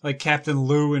 like, Captain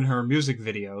Lou in her music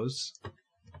videos.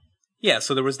 Yeah,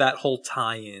 so there was that whole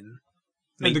tie-in.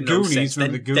 And Made the no Goonies, sense.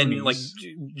 remember the Then, Goonies. like,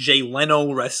 Jay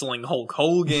Leno wrestling Hulk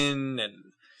Hogan and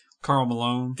Karl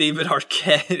Malone. David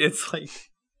Arquette. It's like...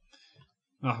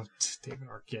 Oh, David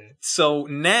Arquette. So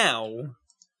now,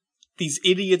 these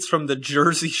idiots from the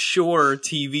Jersey Shore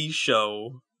TV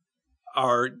show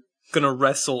are gonna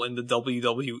wrestle in the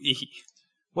WWE.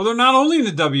 Well, they're not only in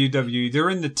the WWE, they're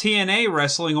in the TNA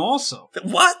wrestling also.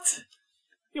 What?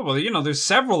 Yeah, well, you know, there's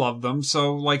several of them,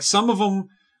 so, like, some of them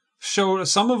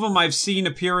I've seen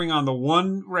appearing on the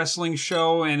one wrestling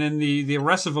show, and then the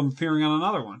rest of them appearing on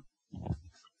another one.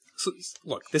 So,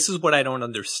 look, this is what I don't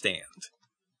understand.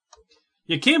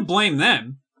 You can't blame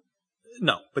them.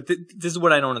 No, but this is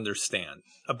what I don't understand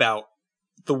about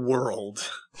the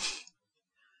world.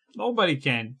 Nobody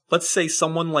can. Let's say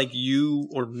someone like you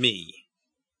or me.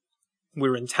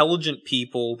 We're intelligent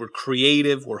people, we're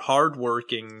creative, we're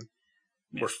hardworking,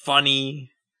 we're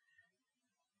funny.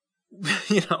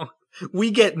 You know, we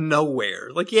get nowhere.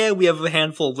 Like, yeah, we have a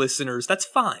handful of listeners. That's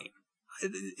fine.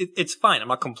 It's fine. I'm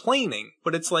not complaining,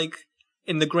 but it's like,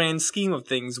 in the grand scheme of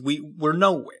things, we're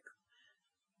nowhere.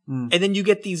 And then you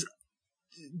get these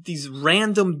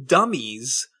random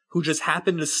dummies who just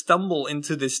happen to stumble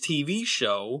into this TV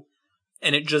show,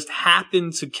 and it just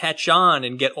happened to catch on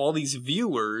and get all these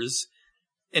viewers,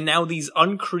 and now these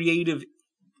uncreative,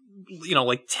 you know,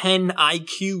 like 10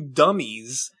 IQ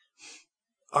dummies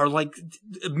are like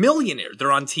a millionaire.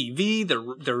 They're on TV.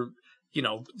 They're you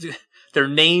know, their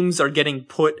names are getting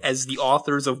put as the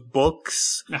authors of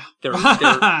books. They're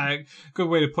Good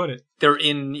way to put it. they're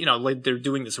in, you know, like they're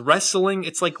doing this wrestling.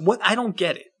 It's like, what? I don't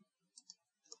get it.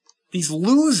 These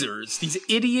losers, these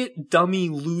idiot, dummy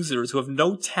losers who have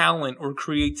no talent or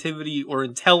creativity or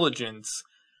intelligence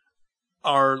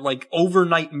are like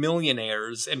overnight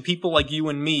millionaires, and people like you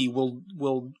and me will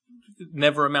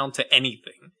never amount to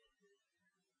anything.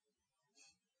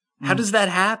 How does that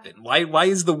happen? Why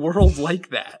is the world like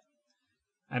that?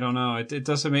 I don't know. It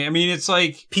doesn't make... I mean, it's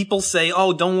like... People say,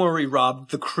 oh, don't worry,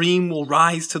 Rob. The cream will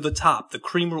rise to the top. The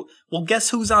cream will... Well, guess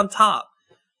who's on top?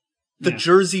 The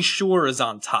Jersey Shore is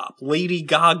on top. Lady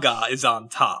Gaga is on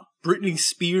top. Britney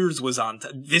Spears was on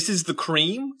top. This is the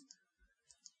cream?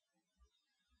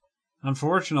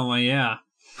 Unfortunately, yeah.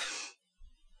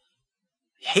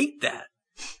 Hate that.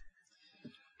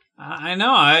 I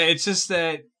know. It's just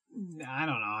that... I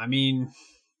don't know. I mean...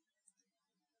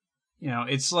 You know,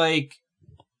 it's like...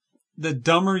 The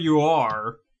dumber you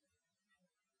are...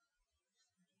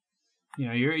 You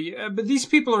know, but these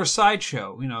people are a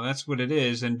sideshow. You know, that's what it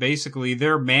is. And basically,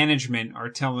 their management are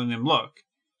telling them, look,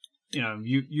 you know,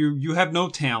 you have no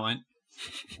talent.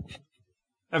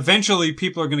 Eventually,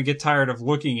 people are going to get tired of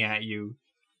looking at you.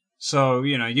 So,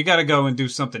 you know, you got to go and do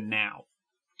something now.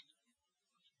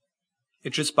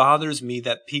 It just bothers me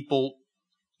that people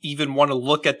even want to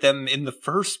look at them in the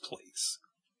first place.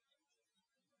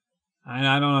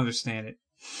 I don't understand it.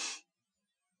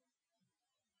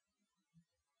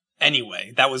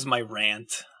 Anyway, that was my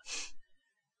rant.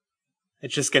 It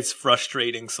just gets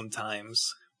frustrating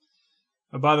sometimes.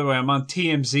 Oh, by the way, I'm on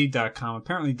TMZ.com.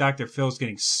 Apparently, Dr. Phil's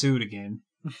getting sued again.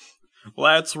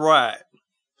 Well, that's right.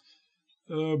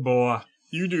 Oh, boy.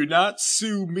 You do not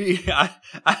sue me.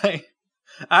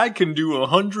 I can do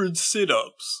 100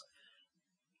 sit-ups.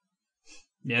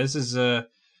 Yeah, this is you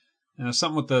know,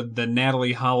 something with the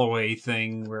Natalie Holloway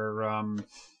thing where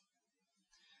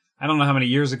I don't know how many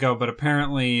years ago, but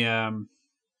apparently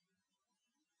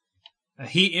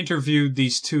he interviewed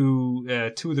these two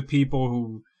of the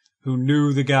people who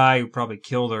knew the guy who probably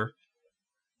killed her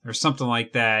or something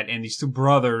like that, and these two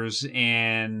brothers,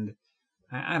 and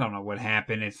I don't know what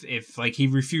happened, if like he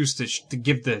refused to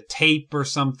give the tape or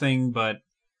something, but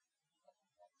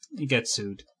he gets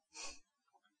sued.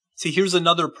 See, here's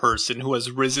another person who has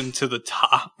risen to the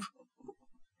top.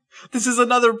 This is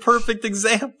another perfect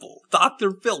example.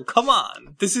 Dr. Phil, come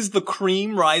on. This is the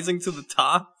cream rising to the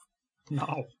top?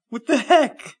 No. What the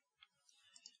heck?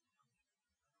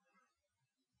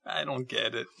 I don't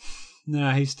get it.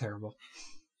 Nah, he's terrible.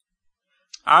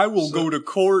 I will go to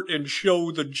court and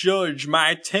show the judge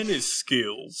my tennis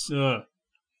skills.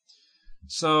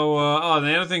 So,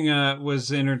 the other thing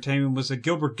was entertainment was that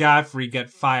Gilbert Gottfried got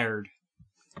fired.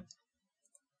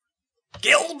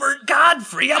 Gilbert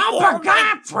Gottfried! Gilbert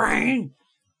Gottfried!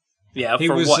 Yeah, he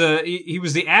for was, what? He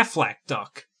was the Aflac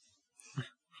duck.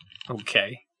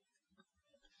 Okay.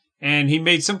 And he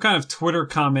made some kind of Twitter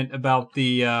comment about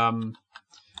the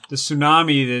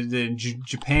tsunami in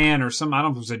Japan or some, I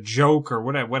don't know if it was a joke or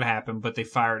what happened, but they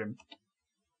fired him.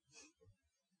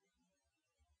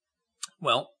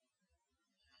 Well,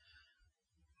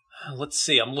 let's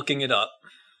see. I'm looking it up.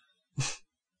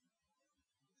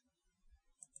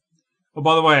 Oh,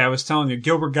 by the way, I was telling you,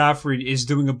 Gilbert Gottfried is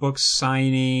doing a book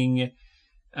signing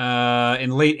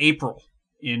in late April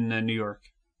in New York.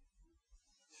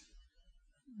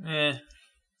 Eh?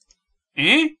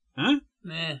 Huh?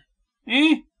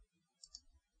 It's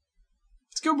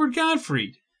Gilbert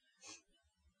Gottfried.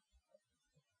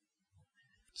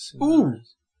 Ooh,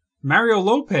 Mario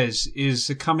Lopez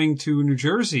is coming to New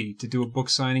Jersey to do a book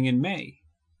signing in May.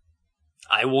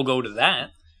 I will go to that.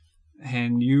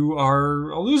 And you are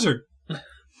a loser.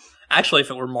 Actually, if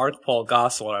it were Mark Paul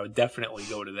Gosselaar, I would definitely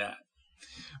go to that.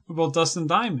 What about Dustin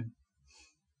Diamond?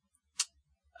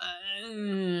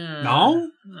 No?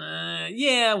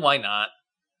 Yeah, why not?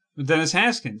 Dennis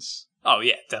Haskins. Oh,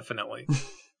 yeah, definitely.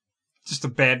 Just a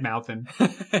bad mouthing.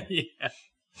 Yeah.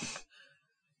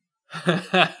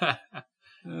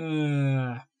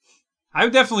 I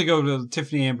would definitely go to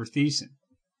Tiffany Amber Thiessen.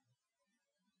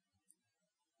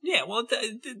 Yeah, well,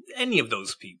 any of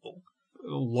those people.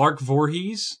 Lark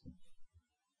Voorhees.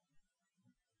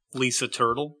 Lisa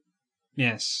Turtle.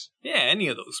 Yes. Yeah, any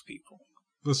of those people.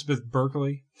 Elizabeth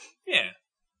Berkley. Yeah.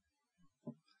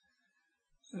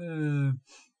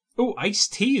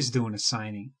 Ice-T is doing a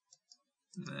signing.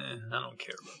 I don't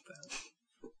care about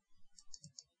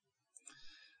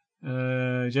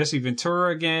that. Jesse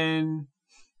Ventura again.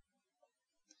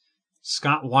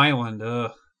 Scott Weiland.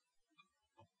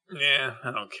 Yeah,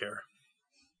 I don't care.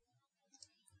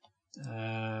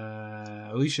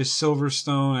 Alicia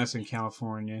Silverstone, that's in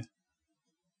California.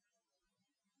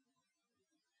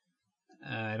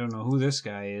 I don't know who this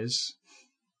guy is.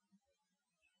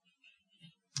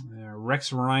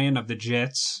 Rex Ryan of the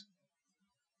Jets.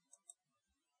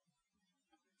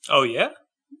 Oh yeah.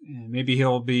 Maybe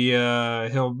he'll be.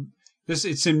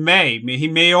 It's in May. He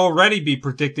may already be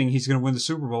predicting he's going to win the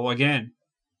Super Bowl again.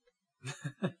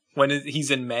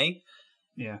 He's in May?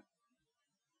 Yeah.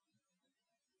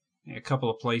 A couple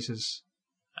of places.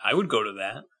 I would go to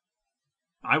that.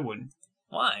 I wouldn't.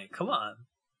 Why? Come on.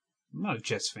 I'm not a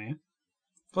Jets fan.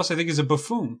 Plus, I think he's a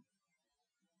buffoon.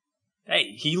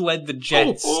 Hey, he led the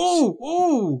Jets.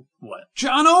 Oh! What?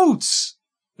 John Oates!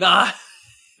 Ah,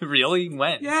 really?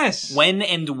 When? Yes. When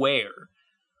and where?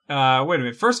 Wait a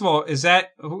minute. First of all, is that...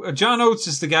 John Oates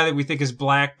is the guy that we think is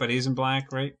black, but he isn't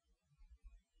black, right?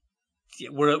 Yeah,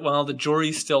 well, the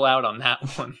jury's still out on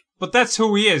that one. But that's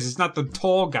who he is. It's not the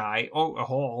tall guy. Oh, a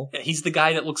hall. Yeah, he's the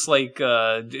guy that looks like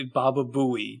Baba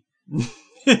Booey.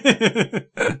 It's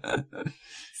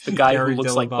the guy Gary who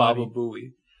looks Dillabody. like Baba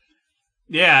Booey.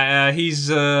 Yeah, he's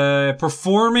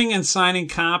performing and signing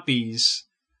copies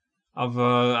of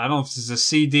I don't know if this is a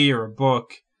CD or a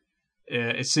book.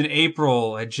 It's in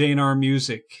April at J&R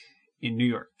Music in New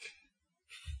York.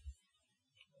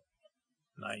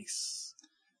 Nice.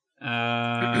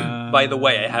 By the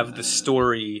way, I have the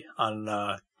story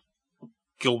on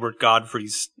Gilbert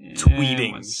Gottfried's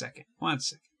tweeting. 1 second.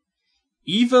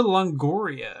 Eva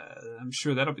Longoria. I'm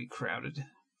sure that'll be crowded.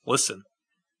 Listen.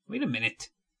 Wait a minute.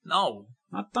 No.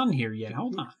 Not done here yet.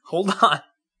 Hold on.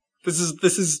 This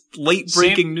is late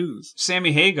breaking news.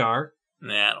 Sammy Hagar.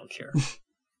 Nah, I don't care.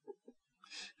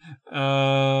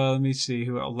 Let me see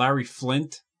who else. Larry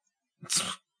Flint.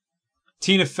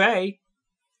 Tina Fey.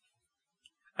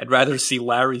 I'd rather see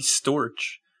Larry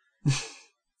Storch.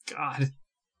 God.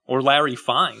 Or Larry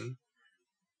Fine.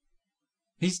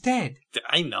 He's dead.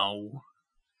 I know.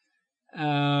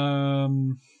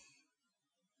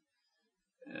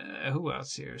 Who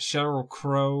else here? Sheryl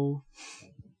Crow.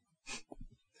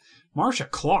 Marsha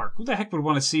Clark. Who the heck would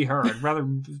want to see her? I'd rather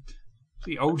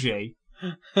see OJ.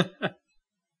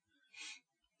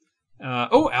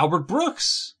 Albert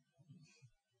Brooks.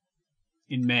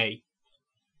 In May.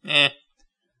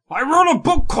 I wrote a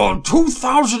book called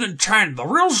 2010, The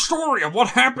Real Story of What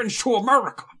Happens to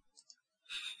America.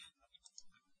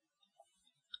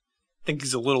 I think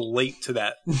he's a little late to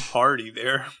that party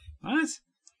there. What?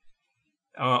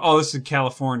 This is in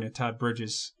California, Todd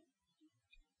Bridges.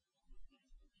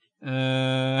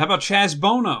 How about Chaz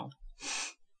Bono?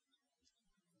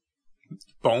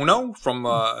 Bono from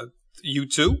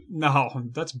U2? No,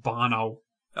 that's Bono.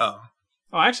 Oh.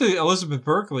 Oh, actually, Elizabeth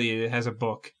Berkley has a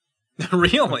book.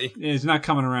 Really? It's not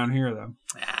coming around here, though.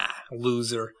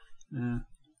 Loser.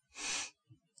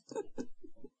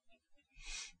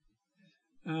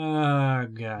 Oh,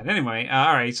 God. Anyway,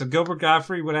 all right. So Gilbert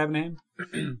Gottfried, what happened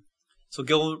to him? So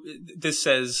this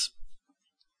says,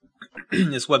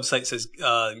 this website says,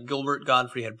 Gilbert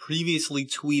Gottfried had previously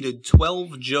tweeted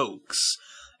 12 jokes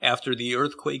after the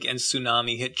earthquake and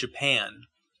tsunami hit Japan,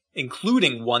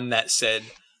 including one that said,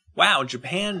 wow,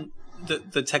 Japan,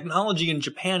 the technology in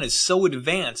Japan is so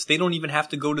advanced, they don't even have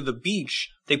to go to the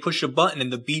beach. They push a button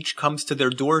and the beach comes to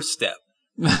their doorstep.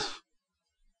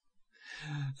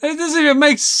 It doesn't even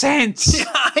make sense.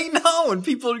 Yeah, I know, and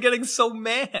people are getting so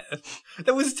mad.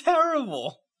 That was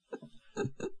terrible.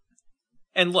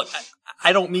 And look,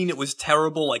 I don't mean it was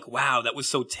terrible like, wow, that was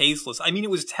so tasteless. I mean it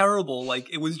was terrible like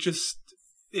it was just,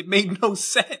 it made no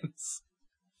sense.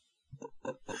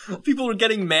 People are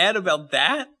getting mad about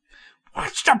that?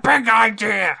 What's the big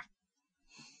idea? I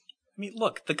mean,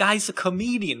 look, the guy's a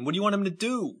comedian. What do you want him to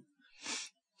do?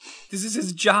 This is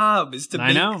his job, is to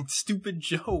make stupid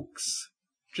jokes.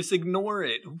 Just ignore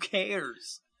it. Who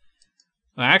cares?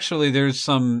 Actually, there's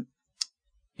some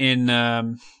in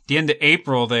the end of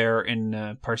April there in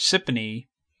Parsippany.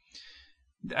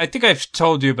 I think I've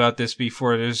told you about this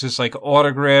before. There's this like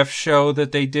autograph show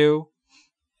that they do.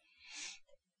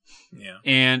 Yeah.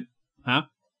 And,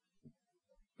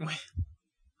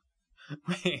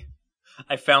 Wait.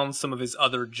 I found some of his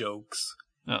other jokes.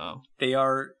 Uh-oh. They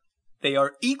are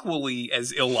equally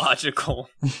as illogical.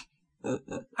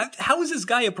 How is this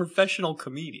guy a professional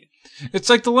comedian? It's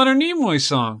like the Leonard Nimoy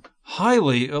song.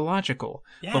 Highly illogical.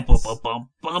 Yes.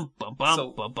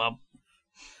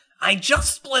 I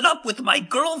just split up with my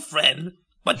girlfriend,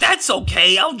 but that's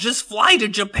okay. I'll just fly to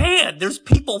Japan. There's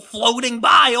people floating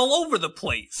by all over the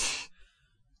place.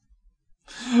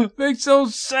 Makes no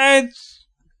sense.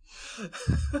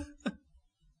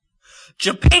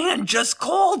 Japan just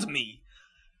called me.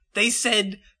 They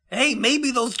said, Hey,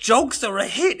 maybe those jokes are a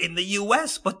hit in the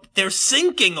U.S., but they're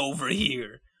sinking over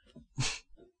here.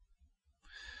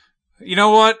 You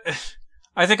know what?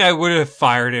 I think I would have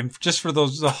fired him just for the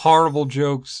horrible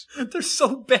jokes. They're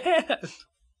so bad.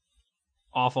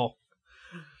 Awful.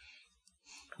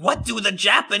 What do the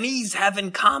Japanese have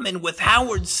in common with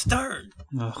Howard Stern?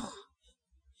 Ugh.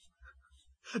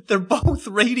 They're both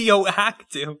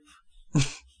radioactive.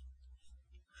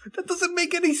 That doesn't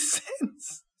make any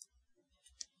sense.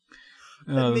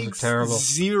 That makes terrible.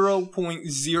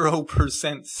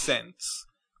 0.0% sense.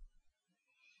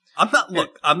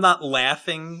 I'm not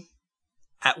laughing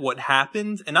at what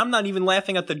happened, and I'm not even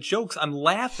laughing at the jokes. I'm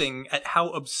laughing at how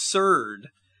absurd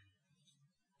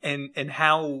and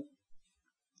how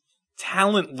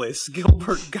talentless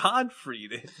Gilbert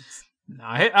Gottfried is.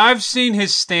 I've seen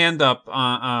his stand-up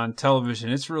on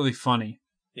television. It's really funny.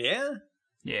 Yeah?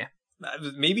 Yeah.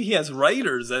 Maybe he has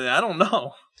writers. I don't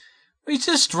know. He's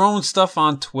just throwing stuff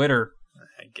on Twitter.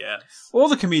 I guess. All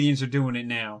the comedians are doing it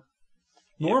now.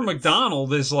 Norm but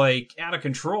Macdonald is, like, out of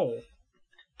control.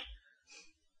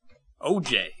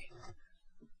 OJ.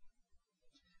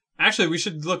 Actually, we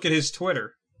should look at his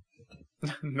Twitter.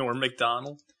 Norm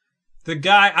Macdonald. The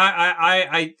guy,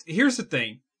 I here's the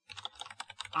thing.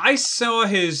 I saw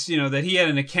his, that he had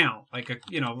an account, like,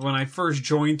 when I first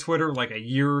joined Twitter, like a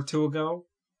year or two ago.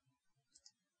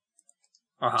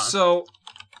 Uh-huh. So,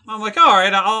 I'm like, all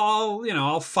right,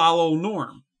 I'll follow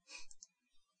Norm.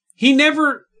 He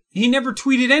never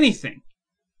tweeted anything.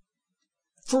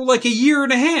 For like a year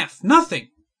and a half. Nothing.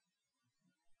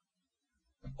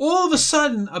 All of a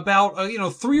sudden, about,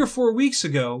 3 or 4 weeks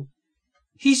ago,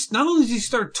 he's, not only does he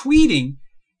start tweeting,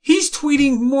 he's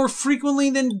tweeting more frequently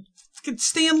than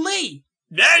Stan Lee.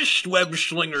 Dash, web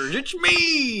slingers, it's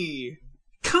me!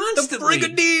 Constantly. The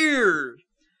Brigadier!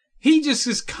 He just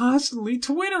is constantly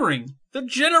twittering. The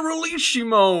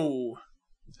Generalissimo!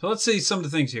 So let's see some of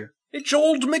the things here. It's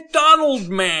old MacDonald,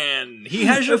 man! He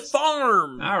has a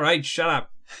farm! All right, shut up.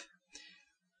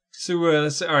 So,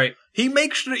 all right. He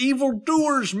makes the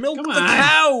evildoers milk the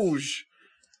cows!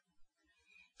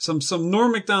 Some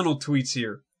Norm Macdonald tweets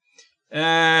here.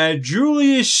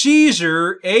 Julius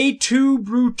Caesar, A2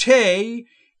 Brute,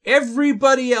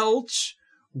 everybody else,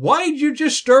 why'd you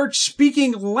just start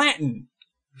speaking Latin?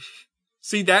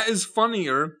 See, that is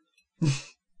funnier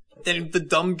than the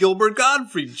dumb Gilbert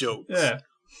Gottfried jokes. Yeah.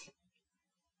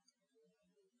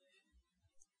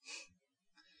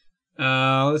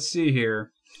 Let's see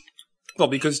here. Well,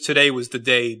 because today was the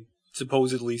day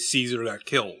supposedly Caesar got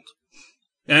killed.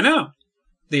 I know.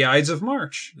 The Ides of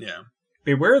March. Yeah.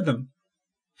 Beware them.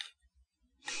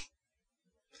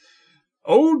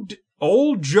 Old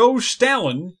Joe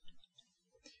Stalin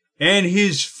and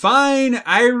his fine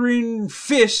iron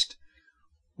fist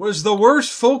was the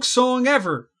worst folk song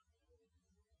ever.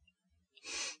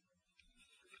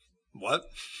 What?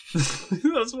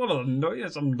 That's one of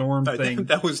some Norm thing.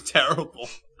 That was terrible.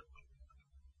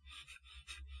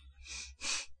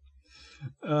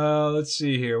 Let's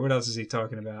see here. What else is he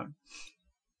talking about?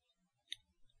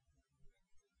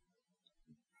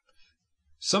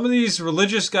 Some of these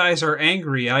religious guys are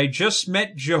angry. I just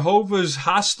met Jehovah's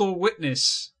hostile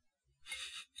witness.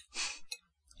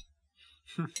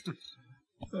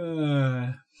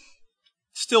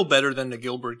 Still better than the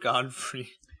Gilbert Gottfried.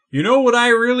 You know what I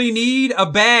really need? A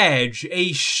badge.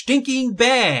 A stinking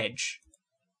badge.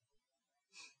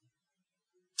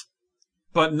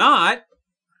 But not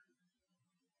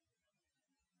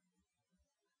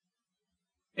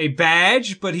a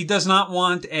badge, but he does not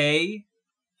want a...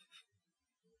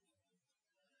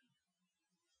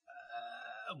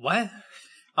 What?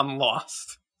 I'm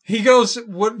lost. He goes,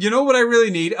 "What? You know what I really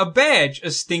need? A badge.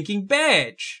 A stinking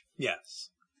badge."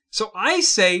 Yes. So I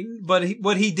say, but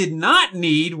what he did not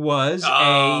need was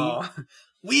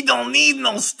We don't need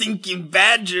no stinking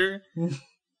badger.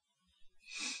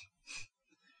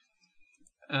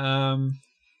 Let's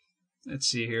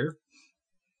see here.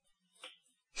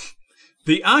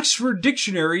 The Oxford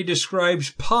Dictionary describes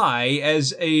pi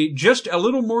as just a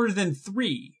little more than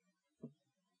 3.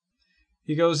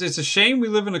 He goes, it's a shame we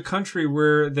live in a country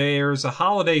where there's a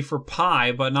holiday for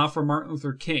pi, but not for Martin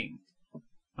Luther King.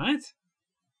 What?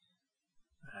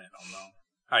 I don't know.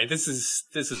 All right, this is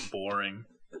boring.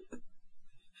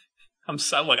 I'm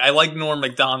so I like Norm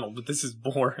Macdonald, but this is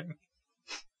boring.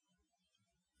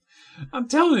 I'm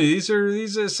telling you, these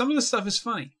are some of the stuff is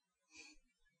funny.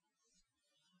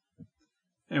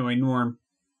 Anyway, Norm,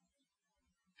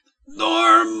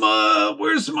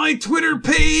 where's my Twitter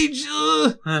page?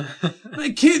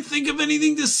 I can't think of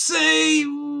anything to say.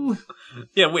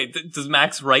 Yeah, wait, does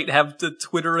Max Wright have the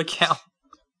Twitter account?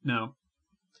 No.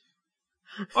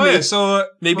 Oh yeah, so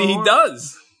Maybe he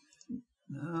does.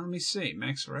 Let me see,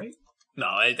 Max, right? No,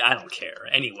 I don't care.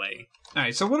 Anyway. All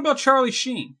right. So what about Charlie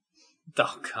Sheen?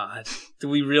 Oh God, do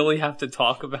we really have to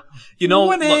talk about? You know,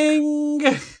 winning.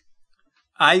 Look,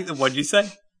 what'd you say?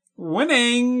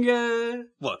 Winning.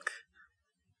 Look,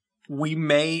 we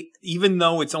may, even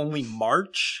though it's only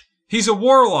March. He's a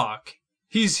warlock.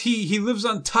 He lives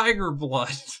on tiger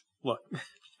blood. Look,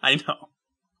 I know,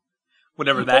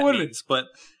 whatever that means, but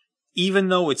even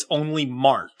though it's only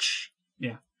March,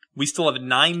 yeah, we still have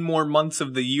 9 more months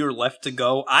of the year left to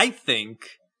go. I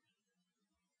think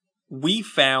we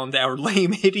found our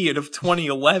lame idiot of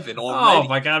 2011 already. Oh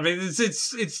my God, man,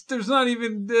 it's there's not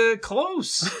even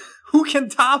close. Who can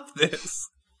top this?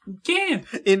 You can't.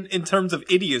 In terms of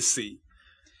idiocy.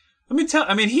 Let me tell.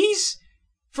 I mean, he's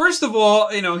first of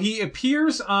all, you know, he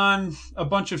appears on a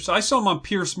bunch of. I saw him on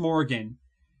Piers Morgan.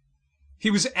 He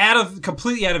was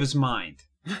completely out of his mind.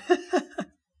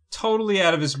 Totally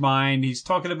out of his mind. He's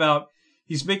talking about.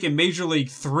 He's making Major League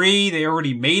 3. They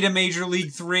already made a Major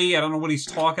League 3. I don't know what he's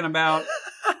talking about.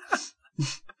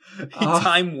 He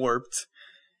time warped.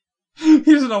 He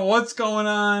doesn't know what's going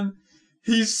on.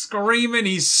 He's screaming.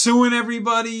 He's suing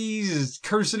everybody. He's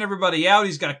cursing everybody out.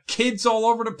 He's got kids all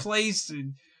over the place.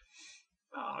 And,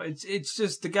 it's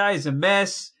just, the guy's a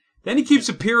mess. Then he keeps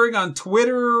appearing on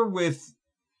Twitter with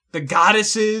the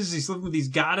goddesses. He's living with these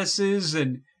goddesses.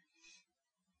 And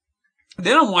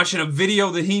then I'm watching a video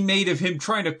that he made of him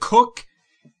trying to cook.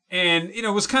 And, you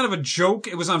know, it was kind of a joke.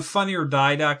 It was on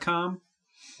funnyordie.com.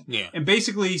 Yeah. And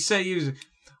basically he said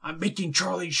I'm making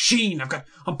Charlie Sheen.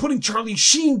 I'm putting Charlie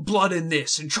Sheen blood in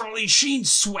this and Charlie Sheen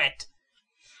sweat.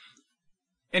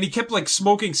 And he kept like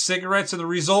smoking cigarettes, and the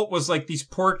result was like these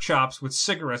pork chops with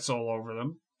cigarettes all over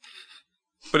them.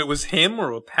 But it was him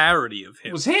or a parody of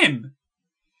him? It was him.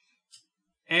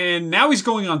 And now he's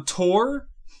going on tour.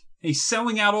 He's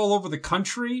selling out all over the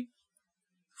country.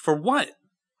 For what?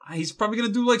 He's probably going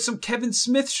to do like some Kevin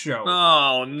Smith show.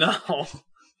 Oh, no.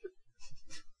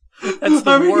 That's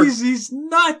the worst. He's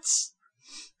nuts.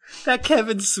 That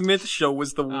Kevin Smith show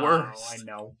was the worst. Oh, I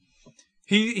know.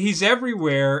 He's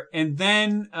everywhere. And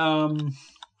then, like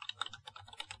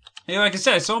I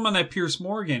said, I saw him on that Piers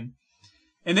Morgan.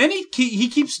 And then he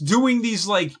keeps doing these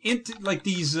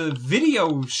these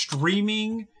video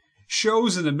streaming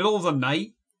shows in the middle of the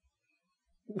night.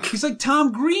 He's like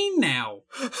Tom Green now.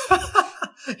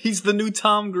 He's the new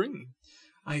Tom Green.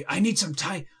 I need some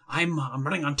time. I'm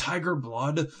running on tiger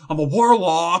blood. I'm a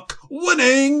warlock.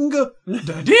 Winning.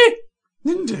 Daddy.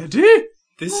 Daddy.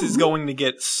 This is going to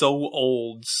get so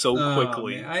old so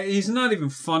quickly. He's not even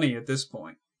funny at this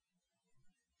point.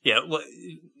 Yeah,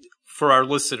 for our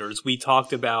listeners, we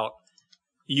talked about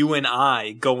you and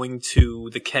I going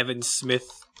to the Kevin Smith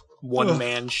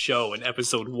one-man show in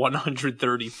episode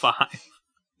 135.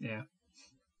 Yeah.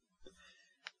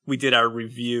 We did our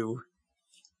review.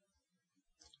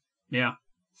 Yeah.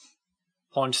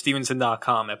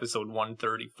 LaunchStevenson.com, episode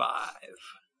 135.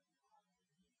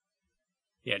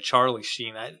 Yeah, Charlie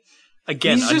Sheen.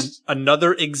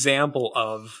 Another example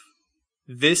of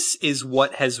this is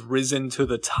what has risen to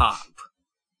the top.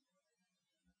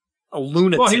 A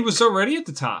lunatic. Well, he was already at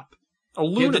the top. A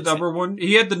lunatic.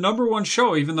 He had the number one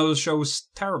show, even though the show was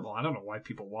terrible. I don't know why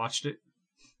people watched it.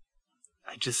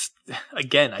 I just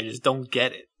don't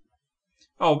get it.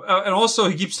 Oh, and also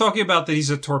he keeps talking about that he's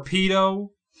a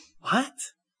torpedo. What?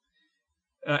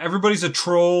 Everybody's a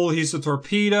troll. He's a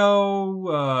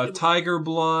torpedo. Tiger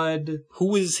blood.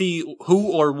 Who is he?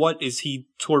 Who or what is he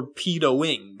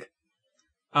torpedoing?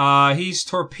 He's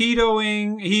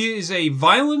torpedoing. He is a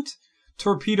violent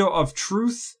torpedo of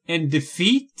truth, and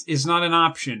defeat is not an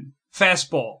option.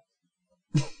 Fastball.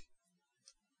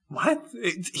 What?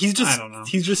 He's just. I don't know.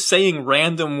 He's just saying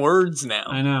random words now.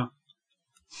 I know.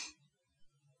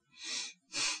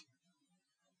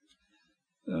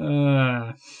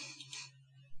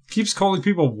 Keeps calling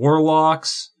people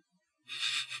warlocks.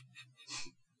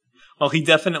 Well, he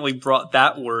definitely brought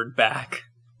that word back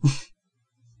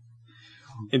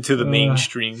into the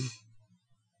mainstream.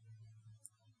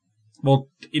 Well,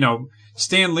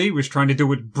 Stan Lee was trying to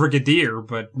do it brigadier,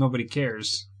 but nobody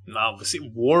cares. No, see,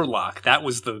 warlock. That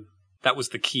was the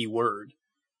key word.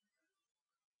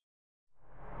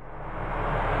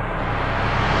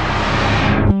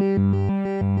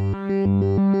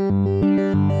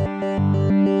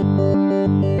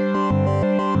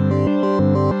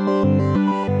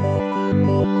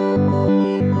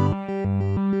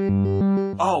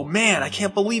 Oh man, I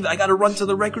can't believe it. I gotta run to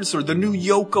the record store. The new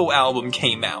Yoko album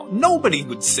came out. Nobody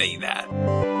would say that.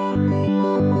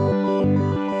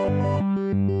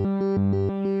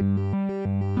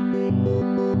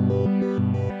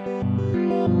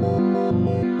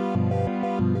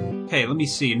 Okay, let me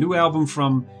see. A new album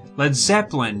from Led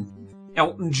Zeppelin,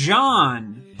 Elton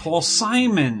John, Paul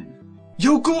Simon,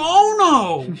 Yoko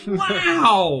Ono.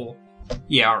 Wow.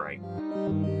 Yeah, all right.